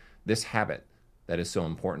say, this habit that is so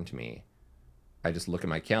important to me, I just look at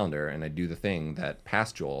my calendar and I do the thing that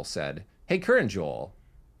past Joel said, hey, current Joel,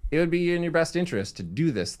 it would be in your best interest to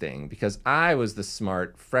do this thing, because I was the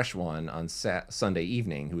smart, fresh one on Sunday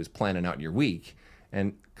evening who was planning out your week.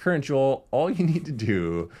 And current Joel, all you need to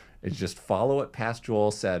do is just follow what past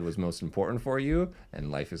Joel said was most important for you,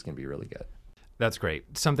 and life is going to be really good. That's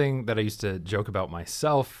great. Something that I used to joke about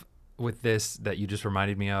myself with this that you just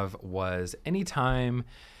reminded me of was anytime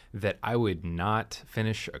that I would not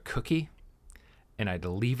finish a cookie and I'd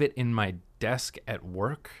leave it in my desk at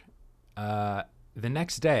work, the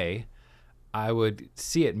next day I would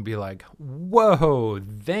see it and be like, whoa,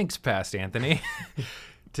 thanks, past Anthony.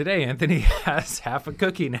 Today, Anthony has half a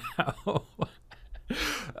cookie now.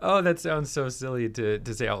 Oh, that sounds so silly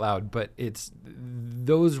to say out loud, but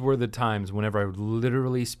those were the times whenever I would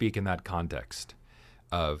literally speak in that context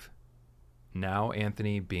of now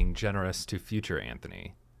Anthony being generous to future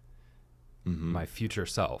Anthony, my future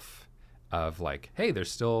self, of like, hey,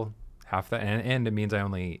 there's still half that, and it means I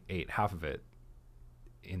only ate half of it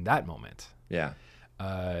in that moment. Yeah.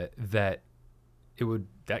 that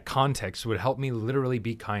that context would help me literally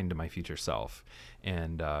be kind to my future self.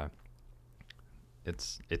 And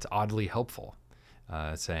it's oddly helpful,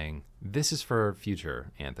 saying, this is for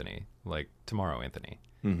future Anthony, like tomorrow Anthony.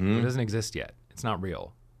 Mm-hmm. It doesn't exist yet. It's not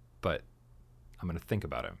real, but I'm going to think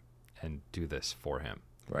about him and do this for him.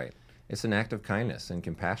 Right. It's an act of kindness and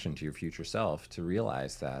compassion to your future self to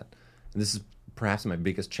realize that. And this is perhaps my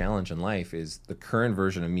biggest challenge in life, is the current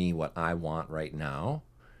version of me, what I want right now.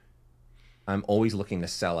 I'm always looking to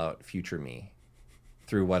sell out future me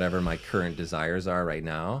through whatever my current desires are right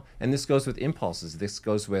now. And this goes with impulses. This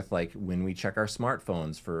goes with, like, when we check our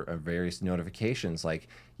smartphones for various notifications, like,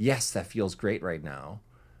 yes, that feels great right now.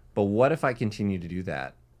 But what if I continue to do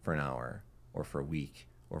that for an hour or for a week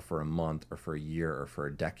or for a month or for a year or for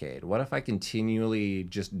a decade? What if I continually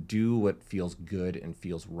just do what feels good and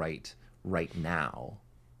feels right now?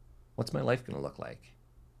 What's my life going to look like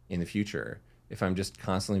in the future if I'm just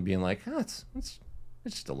constantly being like, it's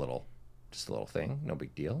just a little thing, no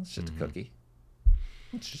big deal, it's just a cookie.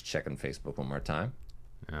 Let's just check on Facebook one more time.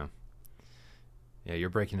 Yeah, you're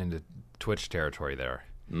breaking into Twitch territory there.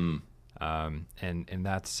 And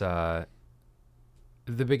that's the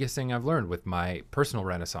biggest thing I've learned with my personal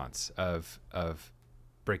renaissance of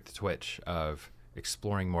Break the Twitch, of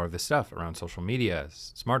exploring more of this stuff around social media,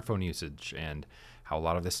 smartphone usage, and how a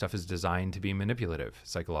lot of this stuff is designed to be manipulative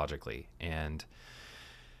psychologically, and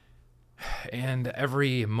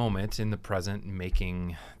every moment in the present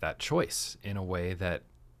making that choice in a way that,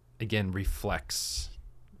 again, reflects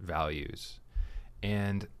values.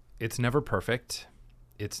 And it's never perfect.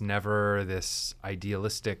 It's never this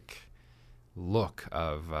idealistic look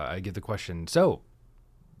of, I get the question, so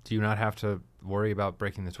do you not have to worry about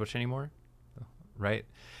breaking the Twitch anymore? Right?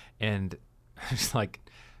 And it's like,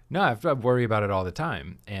 no, I have to worry about it all the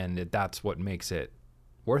time. And that's what makes it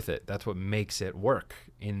worth it. That's what makes it work,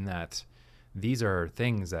 in that these are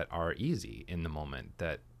things that are easy in the moment,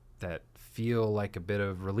 that feel like a bit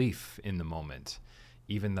of relief in the moment,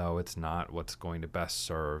 even though it's not what's going to best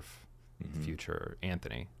serve future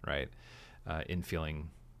Anthony, right? In feeling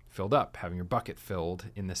filled up, having your bucket filled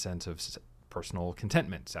in the sense of personal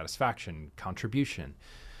contentment, satisfaction, contribution.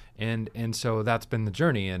 And so that's been the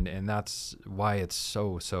journey, and that's why it's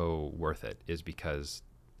so worth it, is because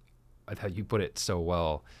I thought you put it so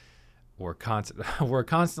well. We're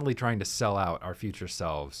constantly trying to sell out our future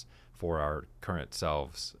selves for our current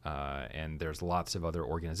selves. And there's lots of other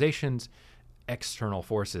organizations, external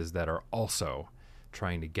forces that are also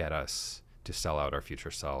trying to get us to sell out our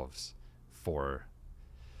future selves for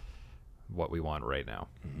what we want right now.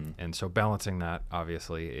 And so balancing that,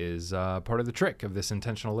 obviously, is part of the trick of this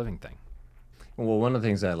intentional living thing. Well, one of the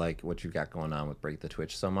things I like what you've got going on with Break the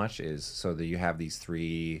Twitch so much is so that you have these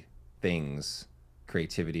three things: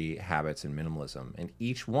 creativity, habits, and minimalism. And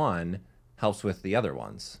each one helps with the other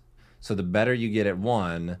ones. So the better you get at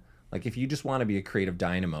one, like if you just want to be a creative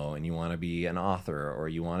dynamo and you want to be an author, or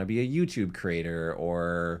you want to be a YouTube creator,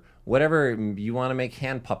 or whatever, you want to make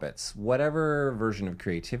hand puppets, whatever version of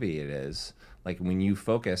creativity it is, like when you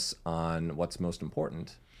focus on what's most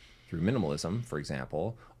important through minimalism, for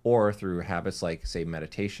example, or through habits like, say,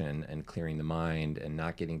 meditation and clearing the mind and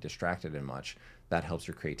not getting distracted in much, that helps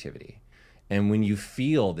your creativity. And when you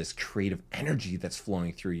feel this creative energy that's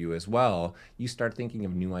flowing through you as well, you start thinking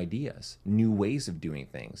of new ideas, new ways of doing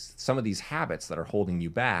things. Some of these habits that are holding you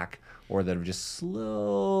back, or that have just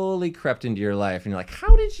slowly crept into your life, and you're like,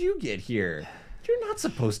 how did you get here? You're not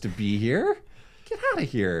supposed to be here. Get out of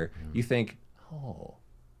here. You think, oh,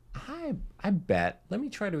 I bet, let me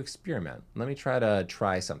try to experiment. Let me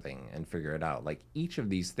try something and figure it out. Like, each of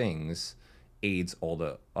these things aids all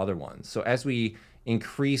the other ones. So as we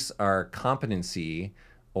increase our competency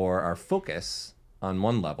or our focus on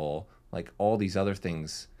one level, like all these other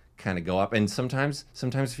things kind of go up. And sometimes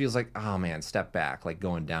it feels like, oh man, step back, like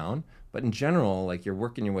going down. But in general, like you're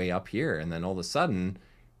working your way up here, and then all of a sudden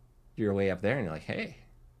you're way up there and you're like, hey,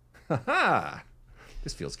 haha,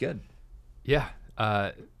 this feels good. Yeah.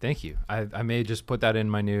 Thank you. I may just put that in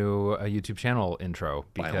my new YouTube channel intro,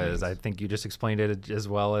 because I think you just explained it as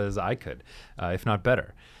well as I could, if not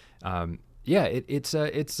better. Yeah, it's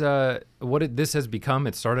what this has become.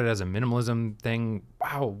 It started as a minimalism thing.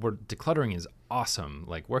 Wow, decluttering is awesome.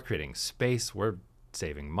 Like, we're creating space, we're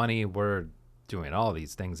saving money, we're doing all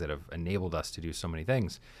these things that have enabled us to do so many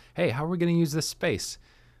things. Hey, how are we going to use this space?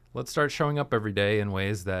 Let's start showing up every day in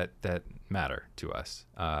ways that matter to us.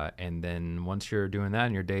 And then once you're doing that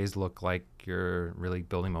and your days look like you're really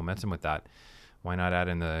building momentum with that, why not add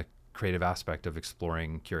in the creative aspect of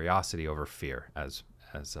exploring curiosity over fear, as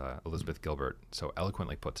Elizabeth Gilbert so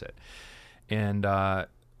eloquently puts it. And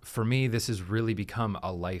for me, this has really become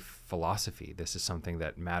a life philosophy. This is something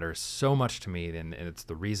that matters so much to me, and it's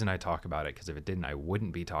the reason I talk about it, because if it didn't, I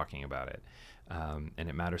wouldn't be talking about it. And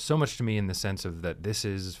it matters so much to me in the sense of that this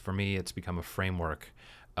is, for me, it's become a framework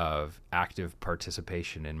of active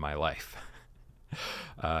participation in my life,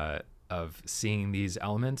 of seeing these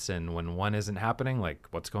elements. And when one isn't happening, like,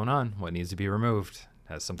 what's going on? What needs to be removed?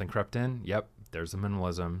 Has something crept in? Yep, there's the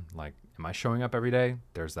minimalism. Like, am I showing up every day?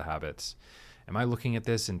 There's the habits. Am I looking at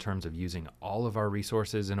this in terms of using all of our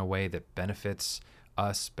resources in a way that benefits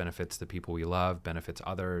us, benefits the people we love, benefits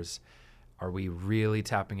others? Are we really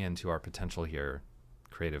tapping into our potential here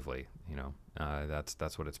creatively?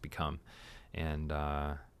 That's what it's become. And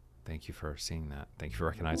thank you for seeing that. Thank you for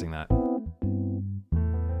recognizing that.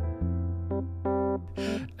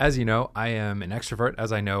 As you know, I am an extrovert,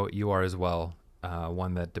 as I know you are as well.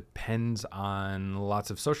 One that depends on lots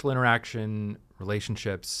of social interaction,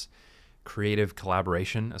 relationships, creative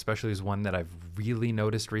collaboration, especially, is one that I've really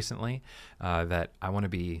noticed recently, that I want to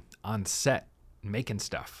be on set making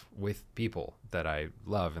stuff with people that I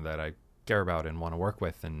love and that I care about and want to work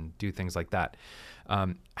with and do things like that.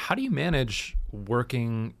 How do you manage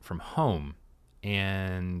working from home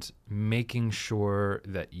and making sure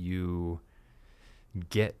that you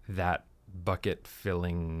get that bucket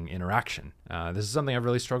filling interaction? This is something I've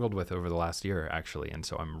really struggled with over the last year, actually. And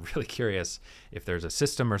so I'm really curious if there's a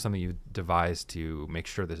system or something you've devised to make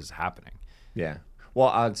sure this is happening. Yeah. Well,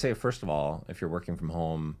 I'd say, first of all, if you're working from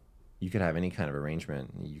home, you could have any kind of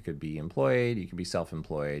arrangement. You could be employed, you could be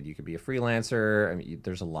self-employed, you could be a freelancer. I mean,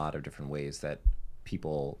 there's a lot of different ways that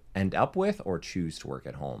people end up with or choose to work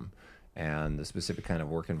at home. And the specific kind of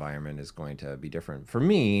work environment is going to be different. For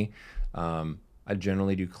me, I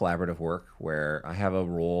generally do collaborative work where I have a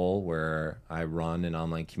role where I run an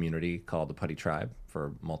online community called the Putty Tribe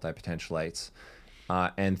for multi-potentialites.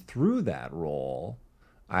 And through that role,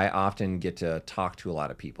 I often get to talk to a lot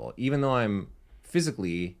of people. Even though I'm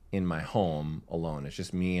physically in my home alone, it's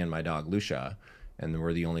just me and my dog, Lucia, and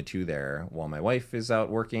we're the only two there while my wife is out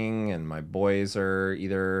working and my boys are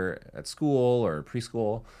either at school or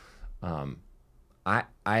preschool. I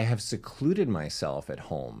have secluded myself at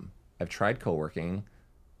home. I've tried co-working.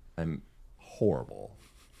 I'm horrible.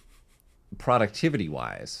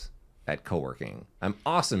 Productivity-wise at co-working, I'm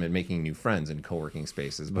awesome at making new friends in co-working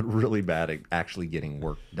spaces, but really bad at actually getting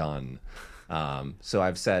work done. So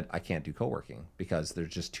I've said I can't do co-working because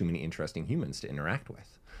there's just too many interesting humans to interact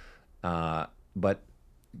with. But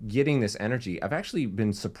getting this energy, I've actually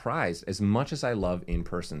been surprised, as much as I love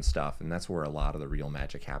in-person stuff, and that's where a lot of the real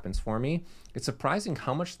magic happens for me. It's surprising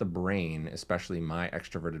how much the brain, especially my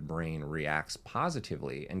extroverted brain, reacts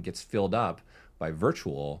positively and gets filled up by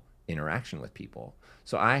virtual interaction with people.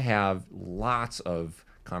 So I have lots of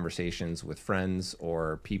conversations with friends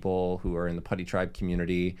or people who are in the Putty Tribe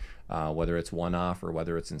community, whether it's one-off or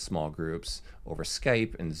whether it's in small groups, over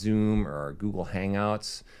Skype and Zoom or Google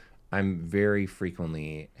Hangouts. I'm very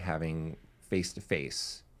frequently having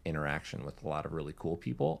face-to-face interaction with a lot of really cool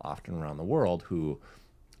people, often around the world, who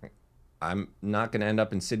I'm not going to end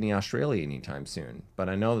up in Sydney, Australia anytime soon. But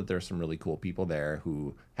I know that there's some really cool people there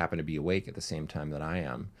who happen to be awake at the same time that I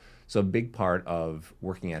am. So a big part of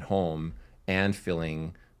working at home and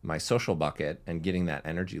filling my social bucket and getting that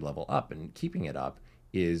energy level up and keeping it up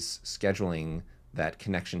is scheduling that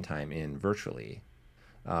connection time in virtually.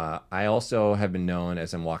 I also have been known,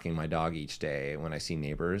 as I'm walking my dog each day, when I see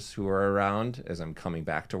neighbors who are around as I'm coming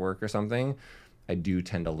back to work or something, I do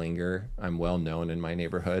tend to linger. I'm well known in my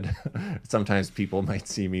neighborhood. Sometimes people might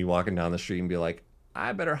see me walking down the street and be like,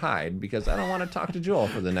 I better hide because I don't want to talk to Joel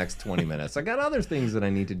for the next 20 minutes. I got other things that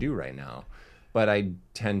I need to do right now. But I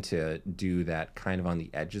tend to do that kind of on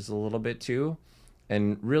the edges a little bit too.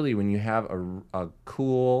 And really, when you have a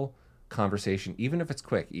cool conversation, even if it's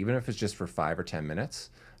quick, even if it's just for 5 or 10 minutes,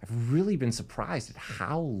 I've really been surprised at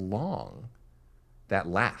how long that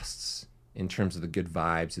lasts in terms of the good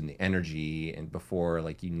vibes and the energy, and before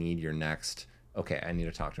like you need your next, okay, I need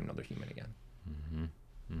to talk to another human again. Mm-hmm.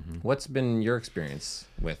 Mm-hmm. What's been your experience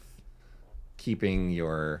with keeping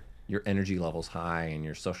your energy levels high and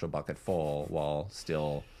your social bucket full while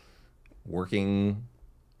still working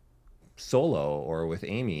solo or with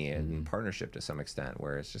Amy in partnership to some extent,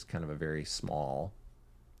 where it's just kind of a very small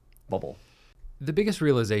bubble? The biggest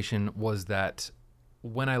realization was that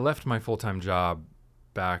when I left my full-time job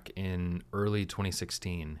back in early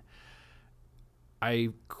 2016, I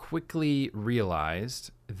quickly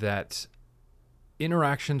realized that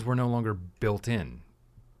interactions were no longer built in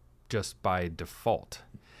just by default.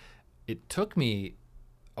 It took me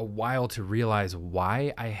a while to realize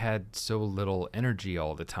why I had so little energy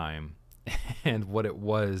all the time and what it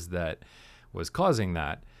was that was causing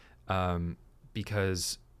that.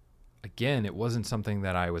 because, again, it wasn't something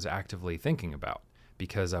that I was actively thinking about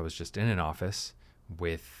because I was just in an office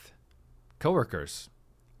with coworkers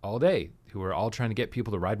all day who were all trying to get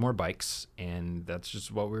people to ride more bikes, and that's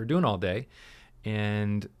just what we were doing all day.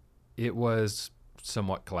 And it was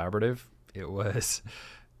somewhat collaborative. It was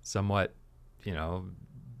somewhat, a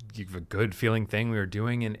good feeling thing we were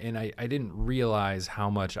doing. And I didn't realize how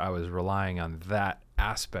much I was relying on that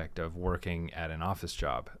aspect of working at an office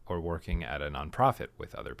job or working at a nonprofit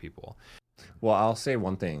with other people. Well, I'll say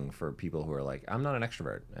one thing for people who are like, I'm not an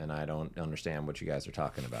extrovert and I don't understand what you guys are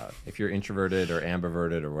talking about. If you're introverted or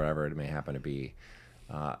ambiverted or whatever it may happen to be,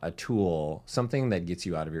 a tool, something that gets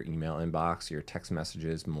you out of your email inbox, your text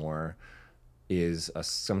messages more, is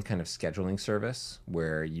some kind of scheduling service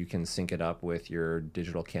where you can sync it up with your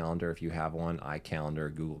digital calendar if you have one,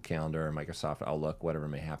 iCalendar, Google Calendar, Microsoft Outlook, whatever it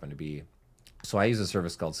may happen to be. So I use a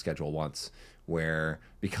service called Schedule Once, where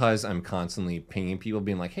because I'm constantly pinging people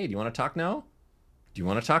being like, hey, do you want to talk now? Do you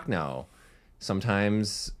want to talk now?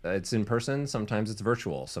 Sometimes it's in person, sometimes it's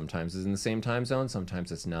virtual, sometimes it's in the same time zone,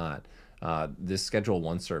 sometimes it's not. This Schedule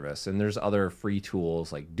One service, and there's other free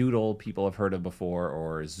tools like Doodle people have heard of before,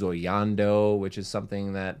 or Zoyondo, which is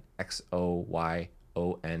something that Xoyondo,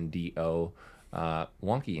 wonky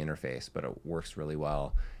interface, but it works really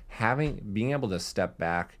well. Being able to step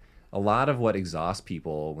back, a lot of what exhausts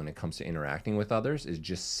people when it comes to interacting with others is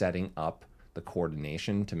just setting up the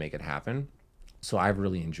coordination to make it happen. So I've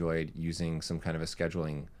really enjoyed using some kind of a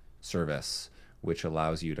scheduling service, which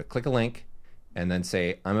allows you to click a link and then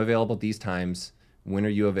say, I'm available these times. When are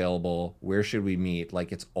you available? Where should we meet?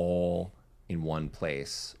 Like, it's all in one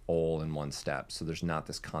place, all in one step. So there's not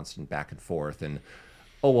this constant back and forth. And,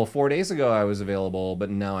 oh, well, 4 days ago I was available, but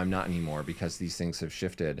now I'm not anymore because these things have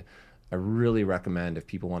shifted. I really recommend if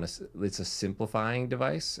people want to, it's a simplifying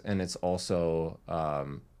device, and it's also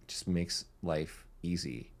just makes life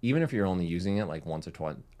easy. Even if you're only using it like once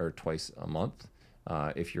or twice a month,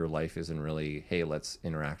 if your life isn't really, hey, let's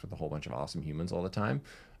interact with a whole bunch of awesome humans all the time,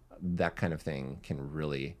 that kind of thing can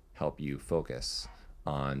really help you focus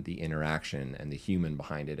on the interaction and the human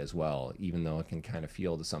behind it as well, even though it can kind of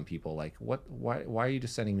feel to some people like, why are you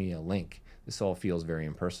just sending me a link? This all feels very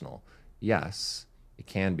impersonal. Yes, it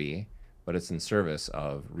can be, but it's in service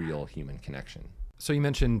of real human connection. So you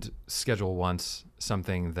mentioned Schedule Once,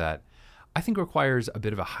 something that I think requires a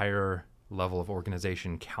bit of a higher level of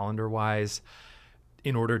organization calendar-wise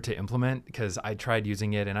in order to implement, because I tried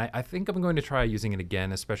using it, and I think I'm going to try using it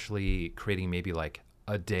again, especially creating maybe like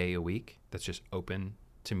a day a week that's just open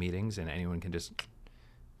to meetings and anyone can just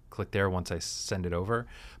click there once I send it over.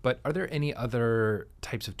 But are there any other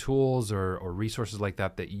types of tools or resources like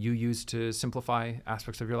that that you use to simplify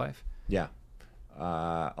aspects of your life? Yeah,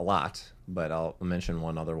 a lot, but I'll mention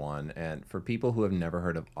one other one. And for people who have never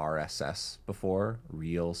heard of RSS before,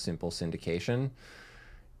 Real Simple Syndication,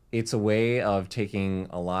 it's a way of taking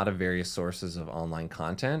a lot of various sources of online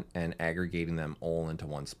content and aggregating them all into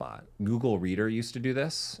one spot. Google Reader used to do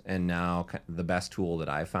this, and now the best tool that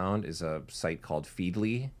I found is a site called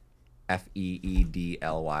Feedly, Feedly,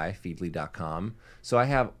 feedly.com. So I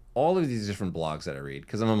have all of these different blogs that I read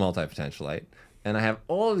because I'm a multi-potentialite, and I have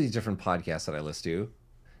all of these different podcasts that I listen to,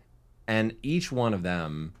 and each one of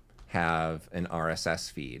them have an RSS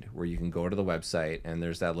feed where you can go to the website and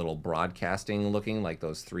there's that little broadcasting looking like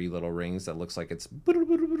those three little rings that looks like it's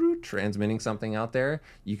transmitting something out there.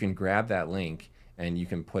 You can grab that link and you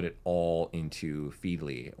can put it all into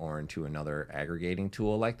Feedly or into another aggregating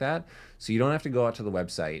tool like that. So you don't have to go out to the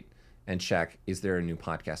website and check, is there a new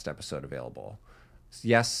podcast episode available?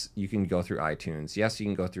 Yes, you can go through iTunes. Yes, you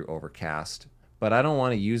can go through Overcast, but I don't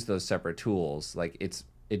want to use those separate tools. Like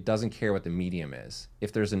it doesn't care what the medium is.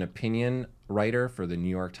 If there's an opinion writer for the New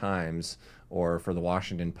York Times or for the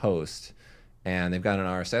Washington Post and they've got an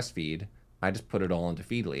RSS feed, I just put it all into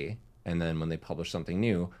Feedly. And then when they publish something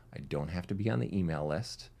new, I don't have to be on the email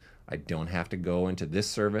list. I don't have to go into this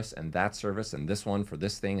service and this one for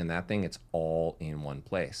this thing and that thing. It's all in one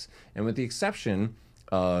place. And with the exception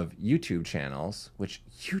of YouTube channels, which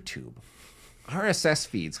RSS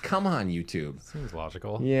feeds, come on, YouTube. Seems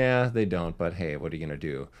logical. Yeah, they don't, but hey, what are you going to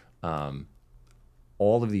do?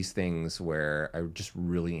 All of these things where I just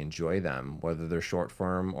really enjoy them, whether they're short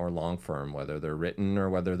form or long form, whether they're written or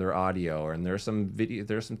whether they're audio, and there's some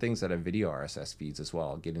things that have video RSS feeds as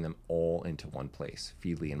well. Getting them all into one place,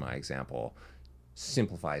 Feedly in my example,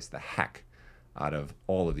 simplifies the heck out of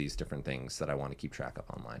all of these different things that I want to keep track of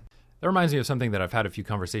online. That reminds me of something that I've had a few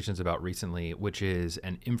conversations about recently, which is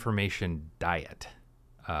an information diet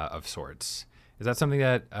of sorts. Is that something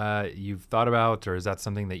that you've thought about, or is that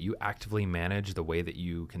something that you actively manage, the way that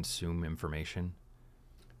you consume information?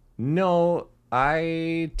 No,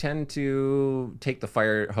 I tend to take the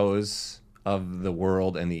fire hose of the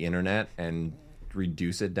world and the internet and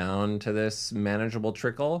reduce it down to this manageable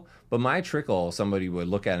trickle. But my trickle, somebody would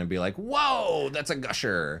look at it and be like, whoa, that's a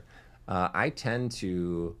gusher. I tend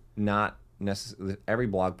to not necessarily, every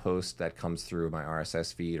blog post that comes through my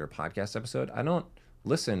RSS feed or podcast episode, I don't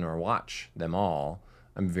listen or watch them all.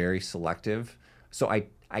 I'm very selective. So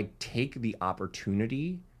I take the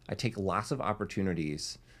opportunity, I take lots of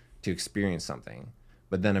opportunities to experience something,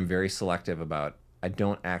 but then I'm very selective about,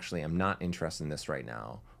 I'm not interested in this right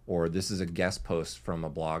now. Or this is a guest post from a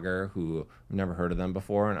blogger who I've never heard of them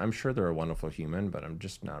before, and I'm sure they're a wonderful human, but I'm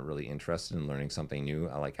just not really interested in learning something new.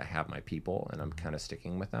 I have my people, and I'm kind of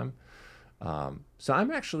sticking with them. So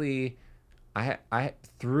I'm actually, I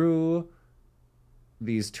through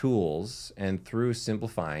these tools and through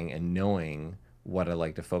simplifying and knowing what I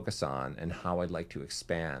like to focus on and how I'd like to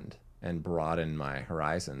expand and broaden my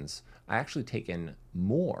horizons, I actually take in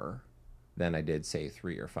more than I did, say,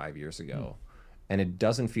 3 or 5 years ago. And it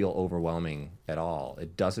doesn't feel overwhelming at all.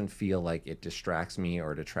 It doesn't feel like it distracts me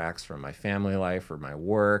or detracts from my family life or my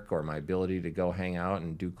work or my ability to go hang out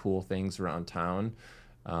and do cool things around town.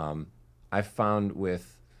 I've found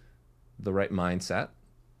with the right mindset,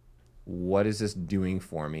 what is this doing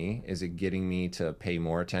for me? Is it getting me to pay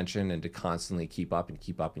more attention and to constantly keep up and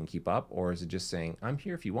keep up and keep up? Or is it just saying, I'm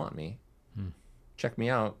here if you want me? Check me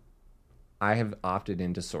out. I have opted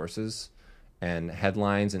into sources and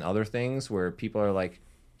headlines and other things where people are like,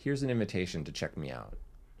 here's an invitation to check me out.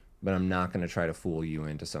 But I'm not going to try to fool you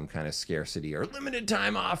into some kind of scarcity or limited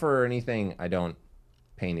time offer or anything. I don't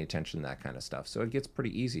pay any attention to that kind of stuff. So it gets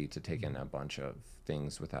pretty easy to take in a bunch of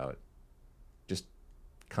things without just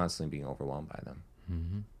constantly being overwhelmed by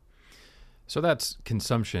them. So that's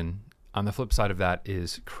consumption. On the flip side of that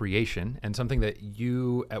is creation. And something that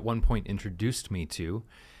you at one point introduced me to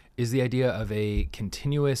is the idea of a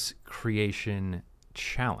continuous creation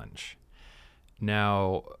challenge.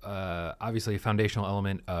 Now, obviously, a foundational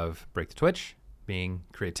element of Break the Twitch being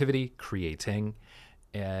creativity, creating,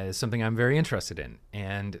 is something I'm very interested in.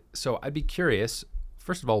 And so I'd be curious,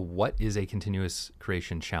 first of all, what is a continuous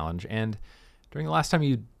creation challenge? And during the last time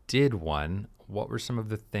you did one, what were some of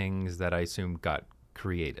the things that I assume got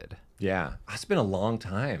created? Yeah, it's been a long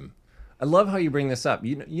time. I love how you bring this up.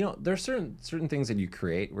 You know, there's certain things that you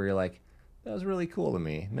create where you're like, that was really cool to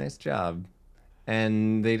me. Nice job.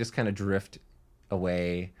 And they just kind of drift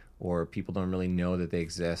away, or people don't really know that they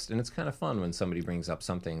exist. And it's kind of fun when somebody brings up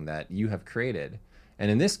something that you have created.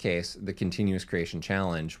 And in this case, the Continuous Creation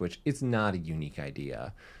Challenge, which it's not a unique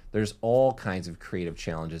idea. There's all kinds of creative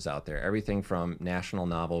challenges out there. Everything from National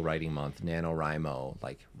Novel Writing Month, NaNoWriMo,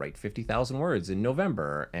 like write 50,000 words in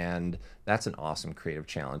November. And that's an awesome creative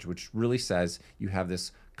challenge, which really says you have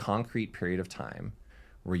this concrete period of time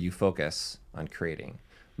where you focus on creating.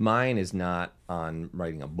 Mine is not on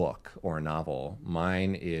writing a book or a novel.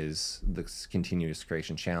 Mine is the Continuous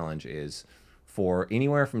Creation Challenge is for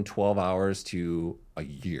anywhere from 12 hours to a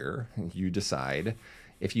year. You decide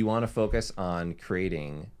if you want to focus on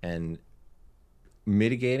creating and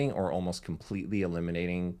mitigating or almost completely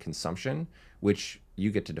eliminating consumption, which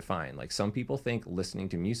you get to define. Like some people think listening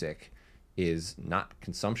to music is not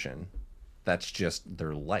consumption. That's just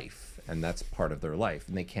their life, and that's part of their life,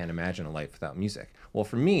 and they can't imagine a life without music. Well,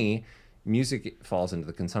 for me, music falls into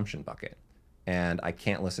the consumption bucket, and I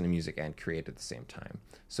can't listen to music and create at the same time.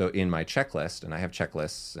 So in my checklist, and I have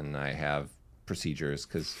checklists and I have procedures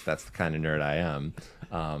because that's the kind of nerd I am.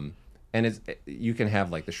 And you can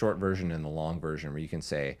have like the short version and the long version where you can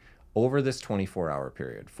say, over this 24-hour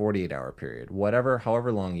period, 48-hour period, whatever,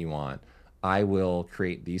 however long you want, I will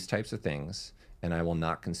create these types of things and I will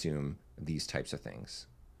not consume these types of things.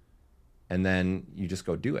 And then you just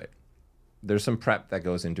go do it. There's some prep that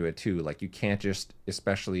goes into it too. Like you can't just,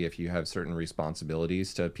 especially if you have certain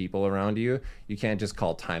responsibilities to people around you, you can't just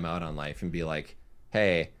call time out on life and be like,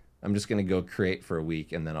 hey, I'm just going to go create for a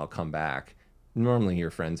week and then I'll come back. Normally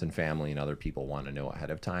your friends and family and other people want to know ahead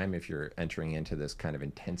of time if you're entering into this kind of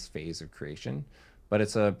intense phase of creation. But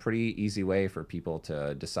it's a pretty easy way for people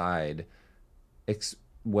to decide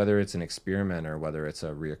whether it's an experiment or whether it's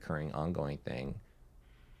a reoccurring ongoing thing.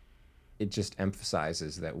 It just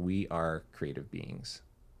emphasizes that we are creative beings.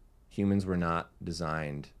 Humans were not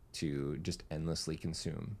designed to just endlessly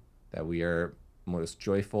consume, that we are most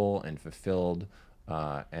joyful and fulfilled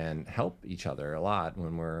and help each other a lot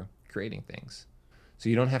when we're creating things. So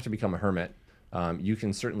you don't have to become a hermit. You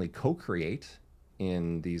can certainly co-create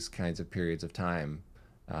in these kinds of periods of time.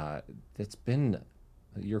 That's been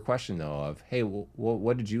your question, though, of, hey,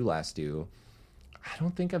 what did you last do? I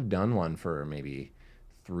don't think I've done one for maybe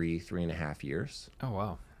 3.5 years. Oh,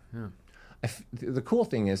 wow. Yeah. The cool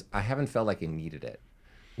thing is I haven't felt like I needed it.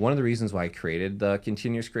 One of the reasons why I created the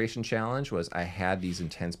Continuous Creation Challenge was I had these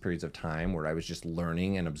intense periods of time where I was just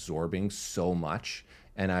learning and absorbing so much.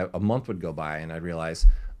 And a month would go by and I'd realize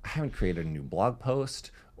I haven't created a new blog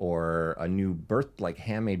post or a new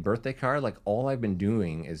handmade birthday card. Like all I've been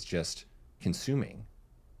doing is just consuming.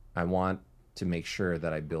 I want to make sure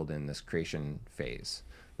that I build in this creation phase.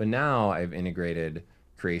 But now I've integrated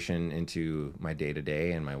creation into my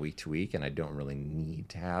day-to-day and my week-to-week, and I don't really need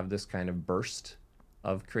to have this kind of burst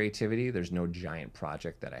of creativity. There's no giant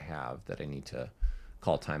project that I have that I need to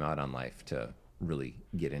call time out on life to really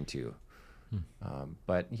get into.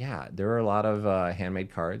 But yeah, there are a lot of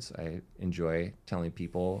handmade cards. I enjoy telling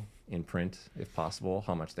people in print, if possible,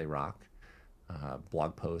 how much they rock.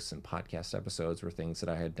 Blog posts and podcast episodes were things that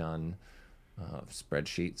I had done.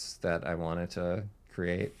 Spreadsheets that I wanted to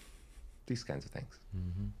create. These kinds of things.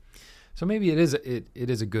 Mm-hmm. So maybe it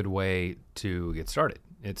is a good way to get started.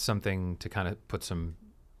 It's something to kind of put some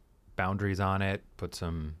boundaries on it, put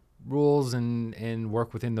some rules, and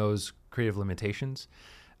work within those creative limitations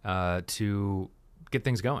to get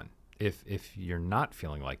things going. If you're not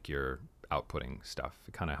feeling like you're outputting stuff,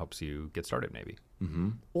 it kind of helps you get started maybe. Mm-hmm.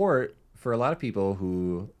 Or for a lot of people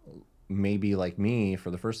who may be like me,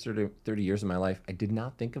 for the first 30 years of my life, I did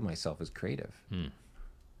not think of myself as creative.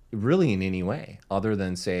 Really in any way, other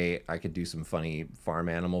than say I could do some funny farm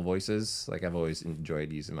animal voices. Like I've always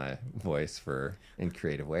enjoyed using my voice in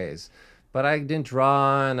creative ways. But I didn't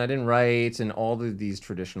draw and I didn't write in all of these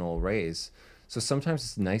traditional ways. So sometimes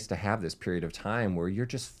it's nice to have this period of time where you're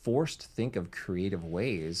just forced to think of creative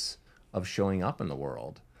ways of showing up in the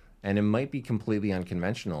world. And it might be completely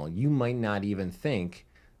unconventional. You might not even think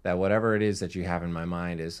that whatever it is that you have in my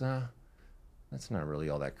mind is, that's not really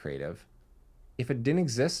all that creative. If it didn't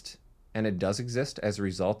exist and it does exist as a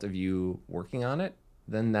result of you working on it,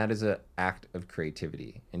 then that is an act of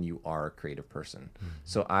creativity and you are a creative person. Mm-hmm.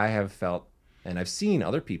 So I have felt, and I've seen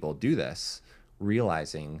other people do this,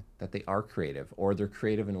 realizing that they are creative or they're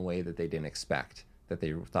creative in a way that they didn't expect, that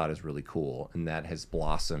they thought is really cool, and that has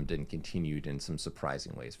blossomed and continued in some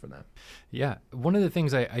surprising ways for them. Yeah. One of the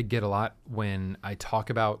things I get a lot when I talk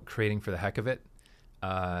about creating for the heck of it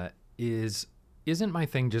is, isn't my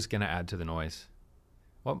thing just going to add to the noise?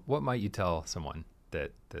 What might you tell someone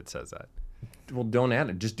that says that? Well, don't add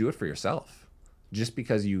it. Just do it for yourself. Just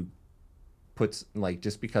because you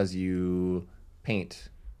paint,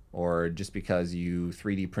 or just because you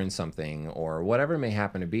 3D print something, or whatever it may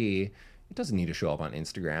happen to be, it doesn't need to show up on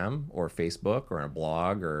Instagram or Facebook or on a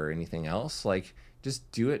blog or anything else. Like,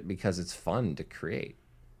 just do it because it's fun to create.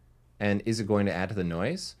 And is it going to add to the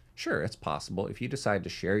noise? Sure, it's possible. If you decide to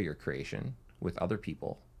share your creation with other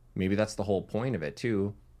people, maybe that's the whole point of it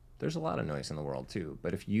too. There's a lot of noise in the world too.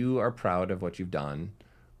 But if you are proud of what you've done,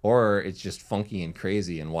 or it's just funky and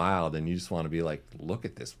crazy and wild, and you just want to be like, look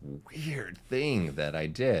at this weird thing that I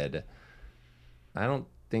did, I don't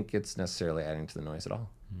think it's necessarily adding to the noise at all.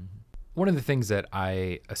 One of the things that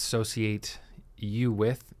I associate you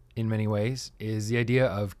with in many ways is the idea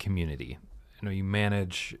of community. I know you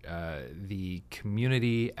manage the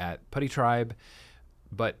community at Putty Tribe,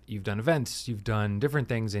 but you've done events, you've done different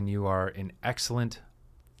things, and you are an excellent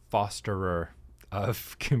fosterer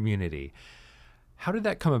of community. How did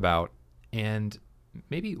that come about? And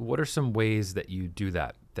maybe what are some ways that you do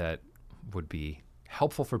that would be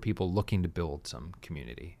helpful for people looking to build some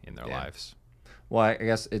community in their lives? Well, I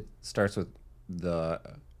guess it starts with the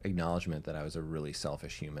acknowledgement that I was a really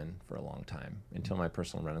selfish human for a long time. Until my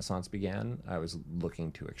personal renaissance began, I was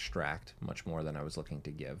looking to extract much more than I was looking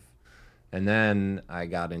to give. And then I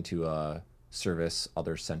got into a service,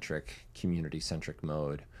 other-centric, community-centric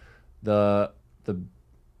mode. The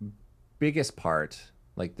biggest part,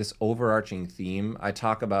 like this overarching theme, I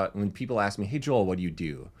talk about when people ask me, hey, Joel, what do you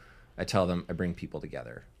do? I tell them I bring people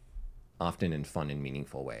together, often in fun and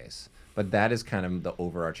meaningful ways. But that is kind of the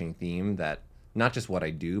overarching theme, that not just what I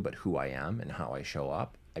do, but who I am and how I show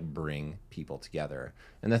up. I bring people together.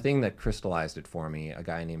 And the thing that crystallized it for me, a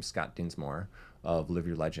guy named Scott Dinsmore of Live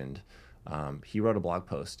Your Legend, he wrote a blog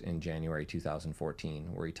post in January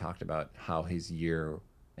 2014 where he talked about how his year,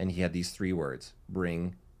 and he had these 3 words,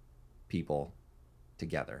 bring people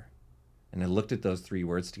together. And I looked at those 3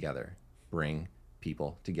 words together, bring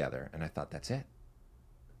people together, and I thought, that's it.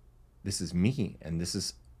 This is me, and this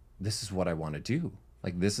is what I want to do.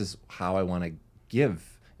 Like, this is how I want to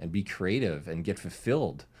give and be creative and get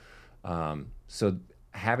fulfilled. So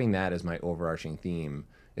having that as my overarching theme,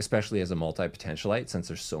 especially as a multi-potentialite, since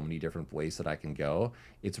there's so many different ways that I can go,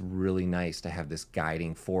 it's really nice to have this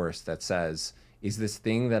guiding force that says, is this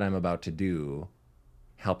thing that I'm about to do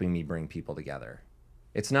helping me bring people together?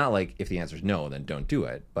 It's not like if the answer is no, then don't do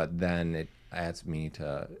it. But then it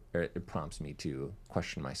prompts me to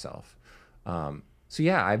question myself. So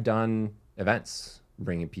yeah, I've done events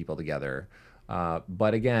bringing people together.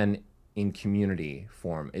 But again, in community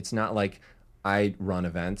form, it's not like I run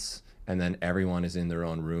events and then everyone is in their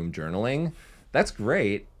own room journaling. That's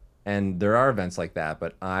great. And there are events like that,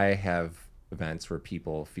 but I have events where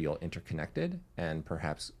people feel interconnected and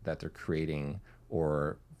perhaps that they're creating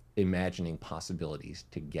or imagining possibilities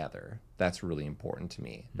together. That's really important to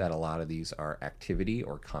me, that a lot of these are activity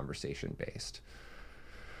or conversation based.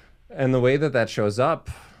 And the way that shows up,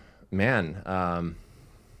 man,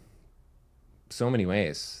 so many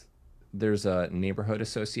ways. There's a neighborhood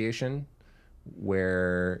association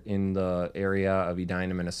where in the area of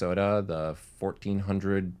Edina, Minnesota, the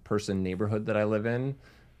 1,400 person neighborhood that I live in,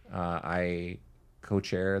 I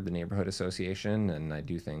co-chair the neighborhood association, and I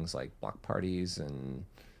do things like block parties and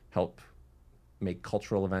help make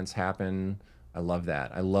cultural events happen. I love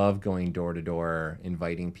that. I love going door to door,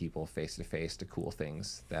 inviting people face to face to cool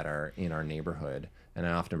things that are in our neighborhood. And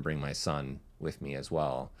I often bring my son with me as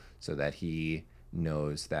well, so that he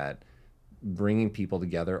knows that bringing people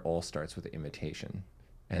together all starts with invitation.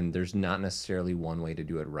 And there's not necessarily one way to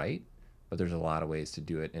do it right, but there's a lot of ways to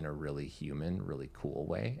do it in a really human, really cool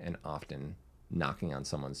way, and often knocking on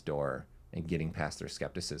someone's door and getting past their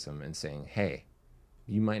skepticism and saying, hey,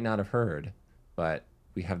 you might not have heard, but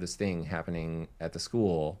we have this thing happening at the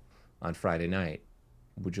school on Friday night.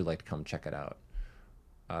 Would you like to come check it out?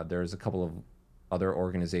 There's a couple of other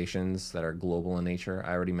organizations that are global in nature.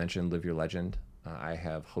 I already mentioned Live Your Legend. I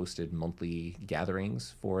have hosted monthly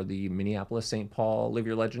gatherings for the Minneapolis-St. Paul Live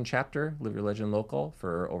Your Legend chapter, Live Your Legend Local,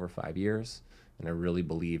 for over 5 years. And I really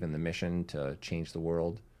believe in the mission to change the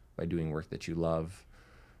world by doing work that you love.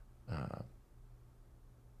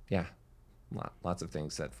 Yeah, lots of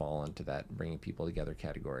things that fall into that bringing people together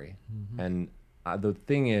category. Mm-hmm. And the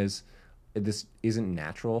thing is, this isn't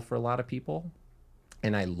natural for a lot of people.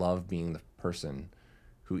 And I love being the person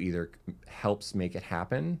who either helps make it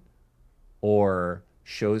happen or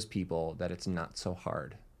shows people that it's not so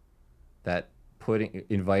hard. That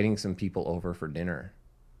inviting some people over for dinner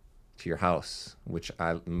to your house, which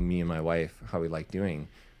me and my wife, how we like doing,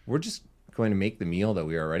 we're just going to make the meal that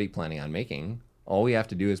we are already planning on making. All we have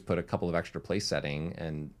to do is put a couple of extra place setting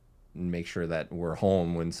and make sure that we're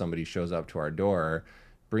home when somebody shows up to our door.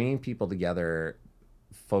 Bringing people together,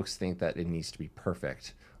 folks think that it needs to be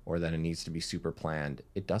perfect or that it needs to be super planned.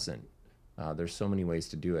 It doesn't. There's so many ways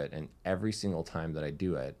to do it, and every single time that I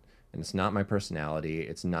do it, and it's not my personality,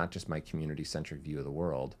 it's not just my community-centric view of the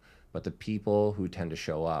world, but the people who tend to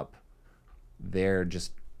show up, they're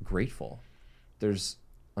just grateful. There's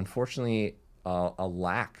unfortunately a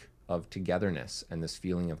lack of togetherness and this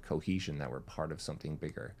feeling of cohesion that we're part of something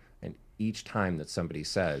bigger. And each time that somebody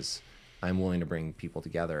says, I'm willing to bring people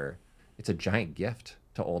together, it's a giant gift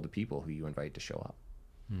to all the people who you invite to show up.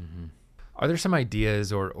 Mm-hmm. Are there some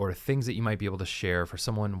ideas or things that you might be able to share for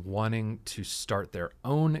someone wanting to start their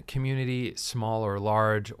own community, small or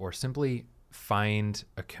large, or simply find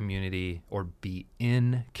a community or be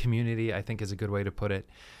in community, I think is a good way to put it,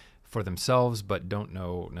 for themselves, but don't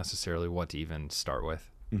know necessarily what to even start with?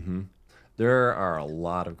 Mm-hmm. There are a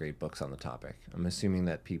lot of great books on the topic. I'm assuming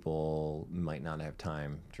that people might not have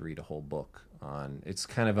time to read a whole book on. It's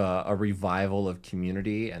kind of a revival of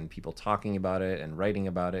community and people talking about it and writing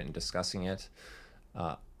about it and discussing it.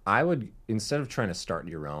 I would, instead of trying to start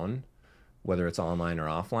your own, whether it's online or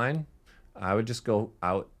offline, I would just go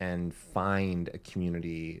out and find a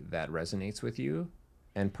community that resonates with you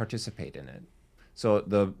and participate in it. So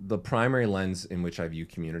the primary lens in which I view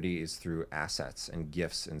community is through assets and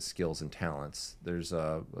gifts and skills and talents. There's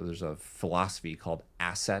a philosophy called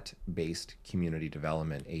asset-based community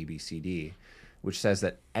development, ABCD, which says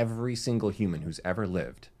that every single human who's ever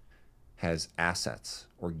lived has assets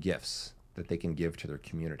or gifts that they can give to their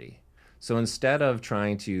community. So instead of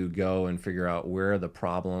trying to go and figure out where are the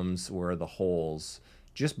problems, where are the holes,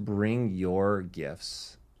 just bring your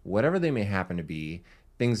gifts, whatever they may happen to be,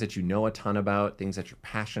 things that you know a ton about, things that you're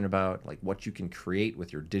passionate about, like what you can create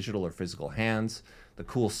with your digital or physical hands, the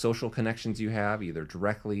cool social connections you have, either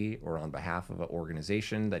directly or on behalf of an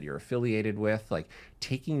organization that you're affiliated with, like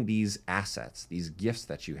taking these assets, these gifts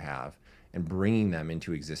that you have, and bringing them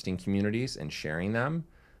into existing communities and sharing them.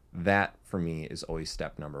 That, for me, is always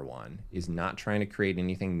step number one, is not trying to create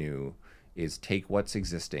anything new, is take what's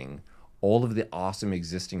existing, all of the awesome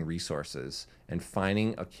existing resources, and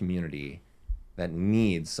finding a community that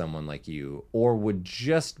needs someone like you, or would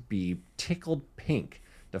just be tickled pink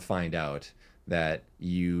to find out that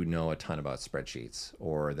you know a ton about spreadsheets,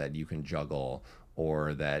 or that you can juggle,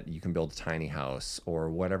 or that you can build a tiny house, or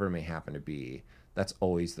whatever it may happen to be. That's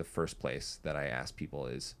always the first place that I ask people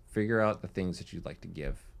is figure out the things that you'd like to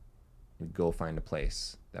give and go find a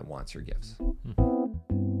place that wants your gifts.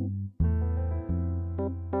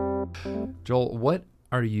 Joel, what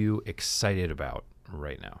are you excited about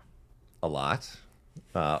right now? A lot.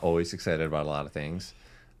 Always excited about a lot of things.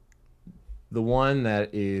 The one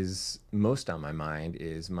that is most on my mind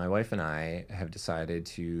is my wife and I have decided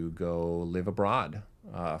to go live abroad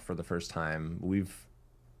for the first time.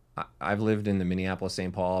 I've lived in the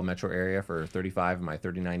Minneapolis-St. Paul metro area for 35 of my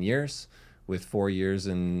 39 years, with 4 years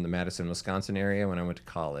in the Madison, Wisconsin area when I went to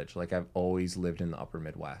college. Like, I've always lived in the upper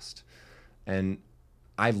Midwest. And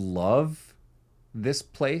I love this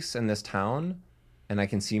place and this town, and I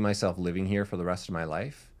can see myself living here for the rest of my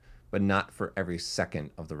life, but not for every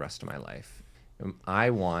second of the rest of my life. I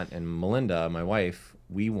want, and Melinda, my wife,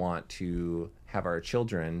 we want to have our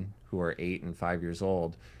children who are 8 and 5 years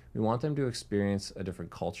old, we want them to experience a different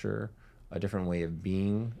culture, a different way of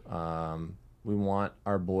being. We want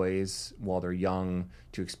our boys, while they're young,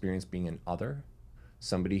 to experience being an other,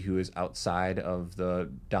 somebody who is outside of the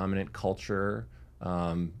dominant culture,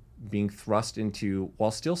 being thrust into,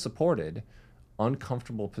 while still supported,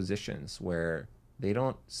 uncomfortable positions where they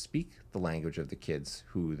don't speak the language of the kids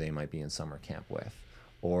who they might be in summer camp with.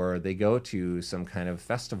 Or they go to some kind of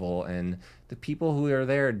festival and the people who are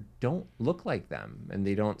there don't look like them and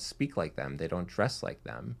they don't speak like them, they don't dress like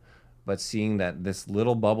them. But seeing that this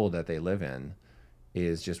little bubble that they live in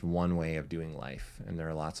is just one way of doing life, and there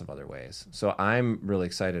are lots of other ways. So I'm really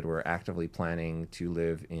excited. We're actively planning to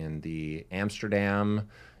live in the Amsterdam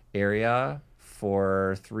area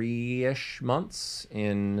for 3-ish months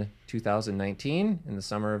in 2019, in the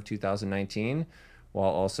summer of 2019, while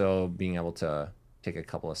also being able to take a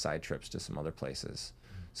couple of side trips to some other places.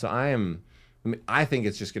 So I think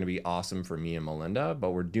it's just going to be awesome for me and Melinda,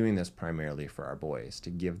 but we're doing this primarily for our boys,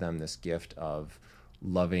 to give them this gift of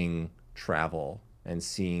loving travel and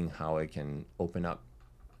seeing how it can open up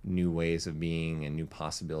new ways of being and new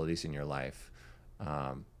possibilities in your life.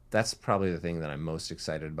 That's probably the thing that I'm most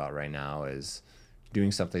excited about right now, is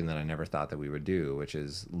doing something that I never thought that we would do, which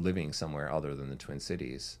is living somewhere other than the Twin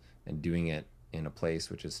Cities and doing it in a place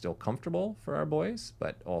which is still comfortable for our boys,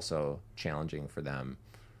 but also challenging for them.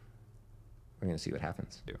 We're going to see what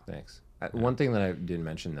happens. Yeah. Thanks. One thing that I didn't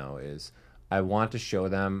mention, though, is I want to show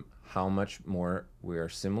them how much more we are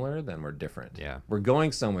similar than we're different. Yeah. We're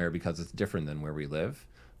going somewhere because it's different than where we live,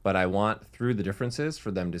 but I want, through the differences,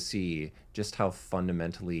 for them to see just how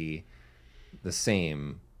fundamentally the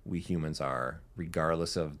same we humans are,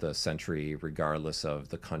 regardless of the century, regardless of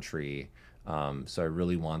the country. So I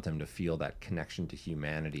really want them to feel that connection to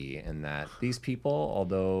humanity, and that these people,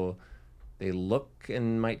 although they look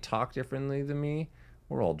and might talk differently than me,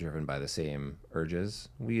 we're all driven by the same urges.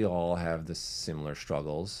 We all have the similar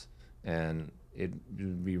struggles, and it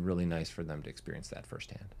would be really nice for them to experience that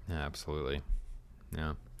firsthand. Yeah, absolutely.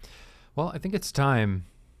 Yeah. Well, I think it's time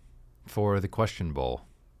for the question bowl.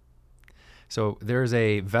 So there's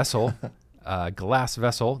a vessel, a glass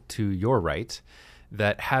vessel to your right,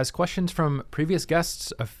 that has questions from previous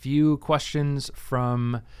guests, a few questions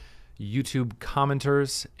from YouTube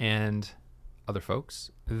commenters and other folks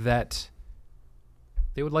that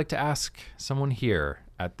they would like to ask someone here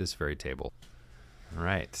at this very table. All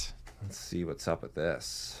right. Let's see what's up with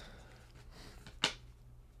this.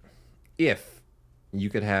 If you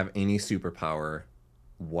could have any superpower,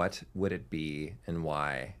 what would it be and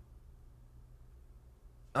why?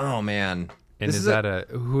 Oh, man. And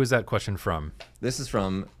who is that question from? This is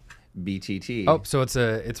from BTT. Oh, so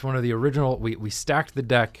it's one of the original. We stacked the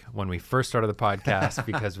deck when we first started the podcast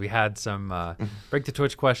because we had some Break the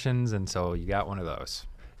Twitch questions, and so you got one of those.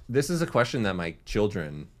 This is a question that my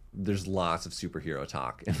children, there's lots of superhero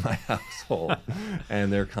talk in my household,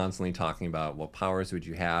 and they're constantly talking about what powers would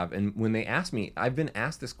you have. And when they ask me, I've been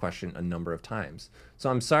asked this question a number of times.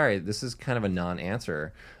 So I'm sorry, this is kind of a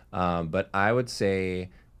non-answer, but I would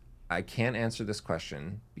say I can't answer this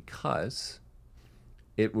question because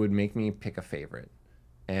it would make me pick a favorite.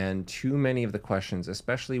 And too many of the questions,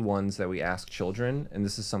 especially ones that we ask children, and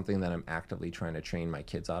this is something that I'm actively trying to train my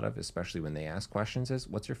kids out of, especially when they ask questions, is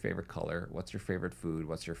what's your favorite color? What's your favorite food?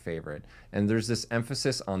 What's your favorite? And there's this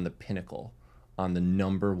emphasis on the pinnacle, on the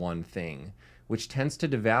number one thing, which tends to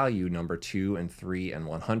devalue number 2 and 3 and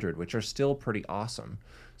 100, which are still pretty awesome.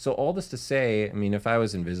 So all this to say, I mean, if I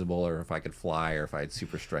was invisible or if I could fly or if I had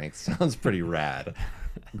super strength, sounds pretty rad.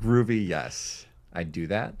 Groovy, yes, I'd do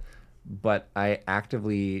that. But I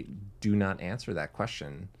actively do not answer that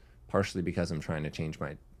question, partially because I'm trying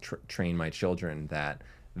to train my children that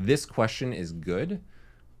this question is good,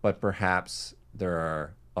 but perhaps there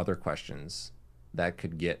are other questions that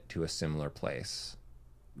could get to a similar place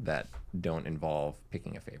that don't involve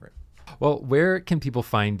picking a favorite. Well, where can people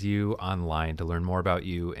find you online to learn more about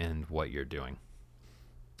you and what you're doing?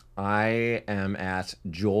 I am at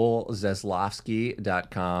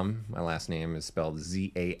joelzaslofsky.com. My last name is spelled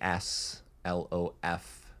Zaslofsky,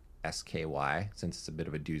 since it's a bit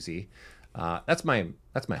of a doozy. That's my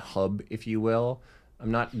hub, if you will.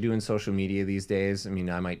 I'm not doing social media these days. I mean,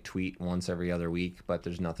 I might tweet once every other week, but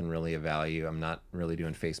there's nothing really of value. I'm not really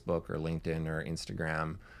doing Facebook or LinkedIn or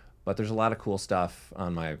Instagram, but there's a lot of cool stuff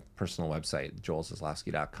on my personal website,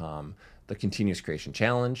 joelzaslofsky.com. The Continuous Creation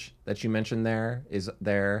Challenge that you mentioned there is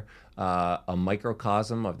there, a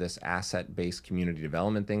microcosm of this asset-based community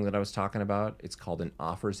development thing that I was talking about. It's called an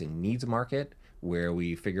offers and needs market, where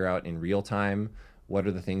we figure out in real time what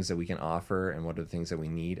are the things that we can offer and what are the things that we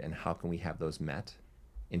need and how can we have those met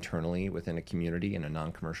internally within a community in a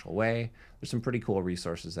non-commercial way. There's some pretty cool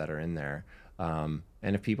resources that are in there. And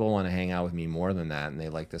if people want to hang out with me more than that and they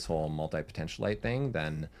like this whole multi-potentialite thing,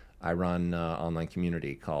 then I run an online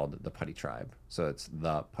community called The Putty Tribe. So it's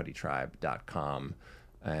theputtytribe.com.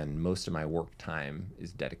 And most of my work time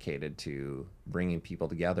is dedicated to bringing people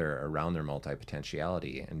together around their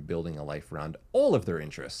multi-potentiality and building a life around all of their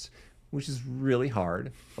interests, which is really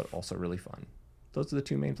hard, but also really fun. Those are the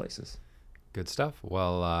two main places. Good stuff.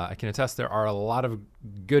 Well, I can attest there are a lot of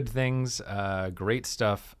good things, great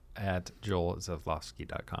stuff at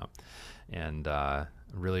joelzaslofsky.com. And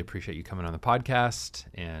really appreciate you coming on the podcast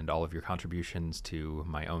and all of your contributions to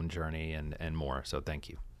my own journey and more. So thank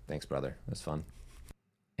you. Thanks, brother. It was fun.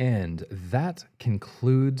 And that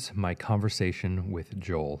concludes my conversation with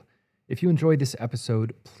Joel. If you enjoyed this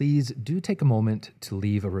episode, please do take a moment to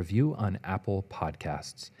leave a review on Apple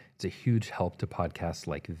Podcasts. It's a huge help to podcasts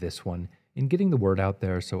like this one in getting the word out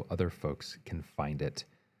there so other folks can find it.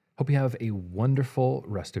 Hope you have a wonderful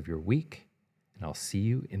rest of your week, and I'll see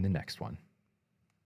you in the next one.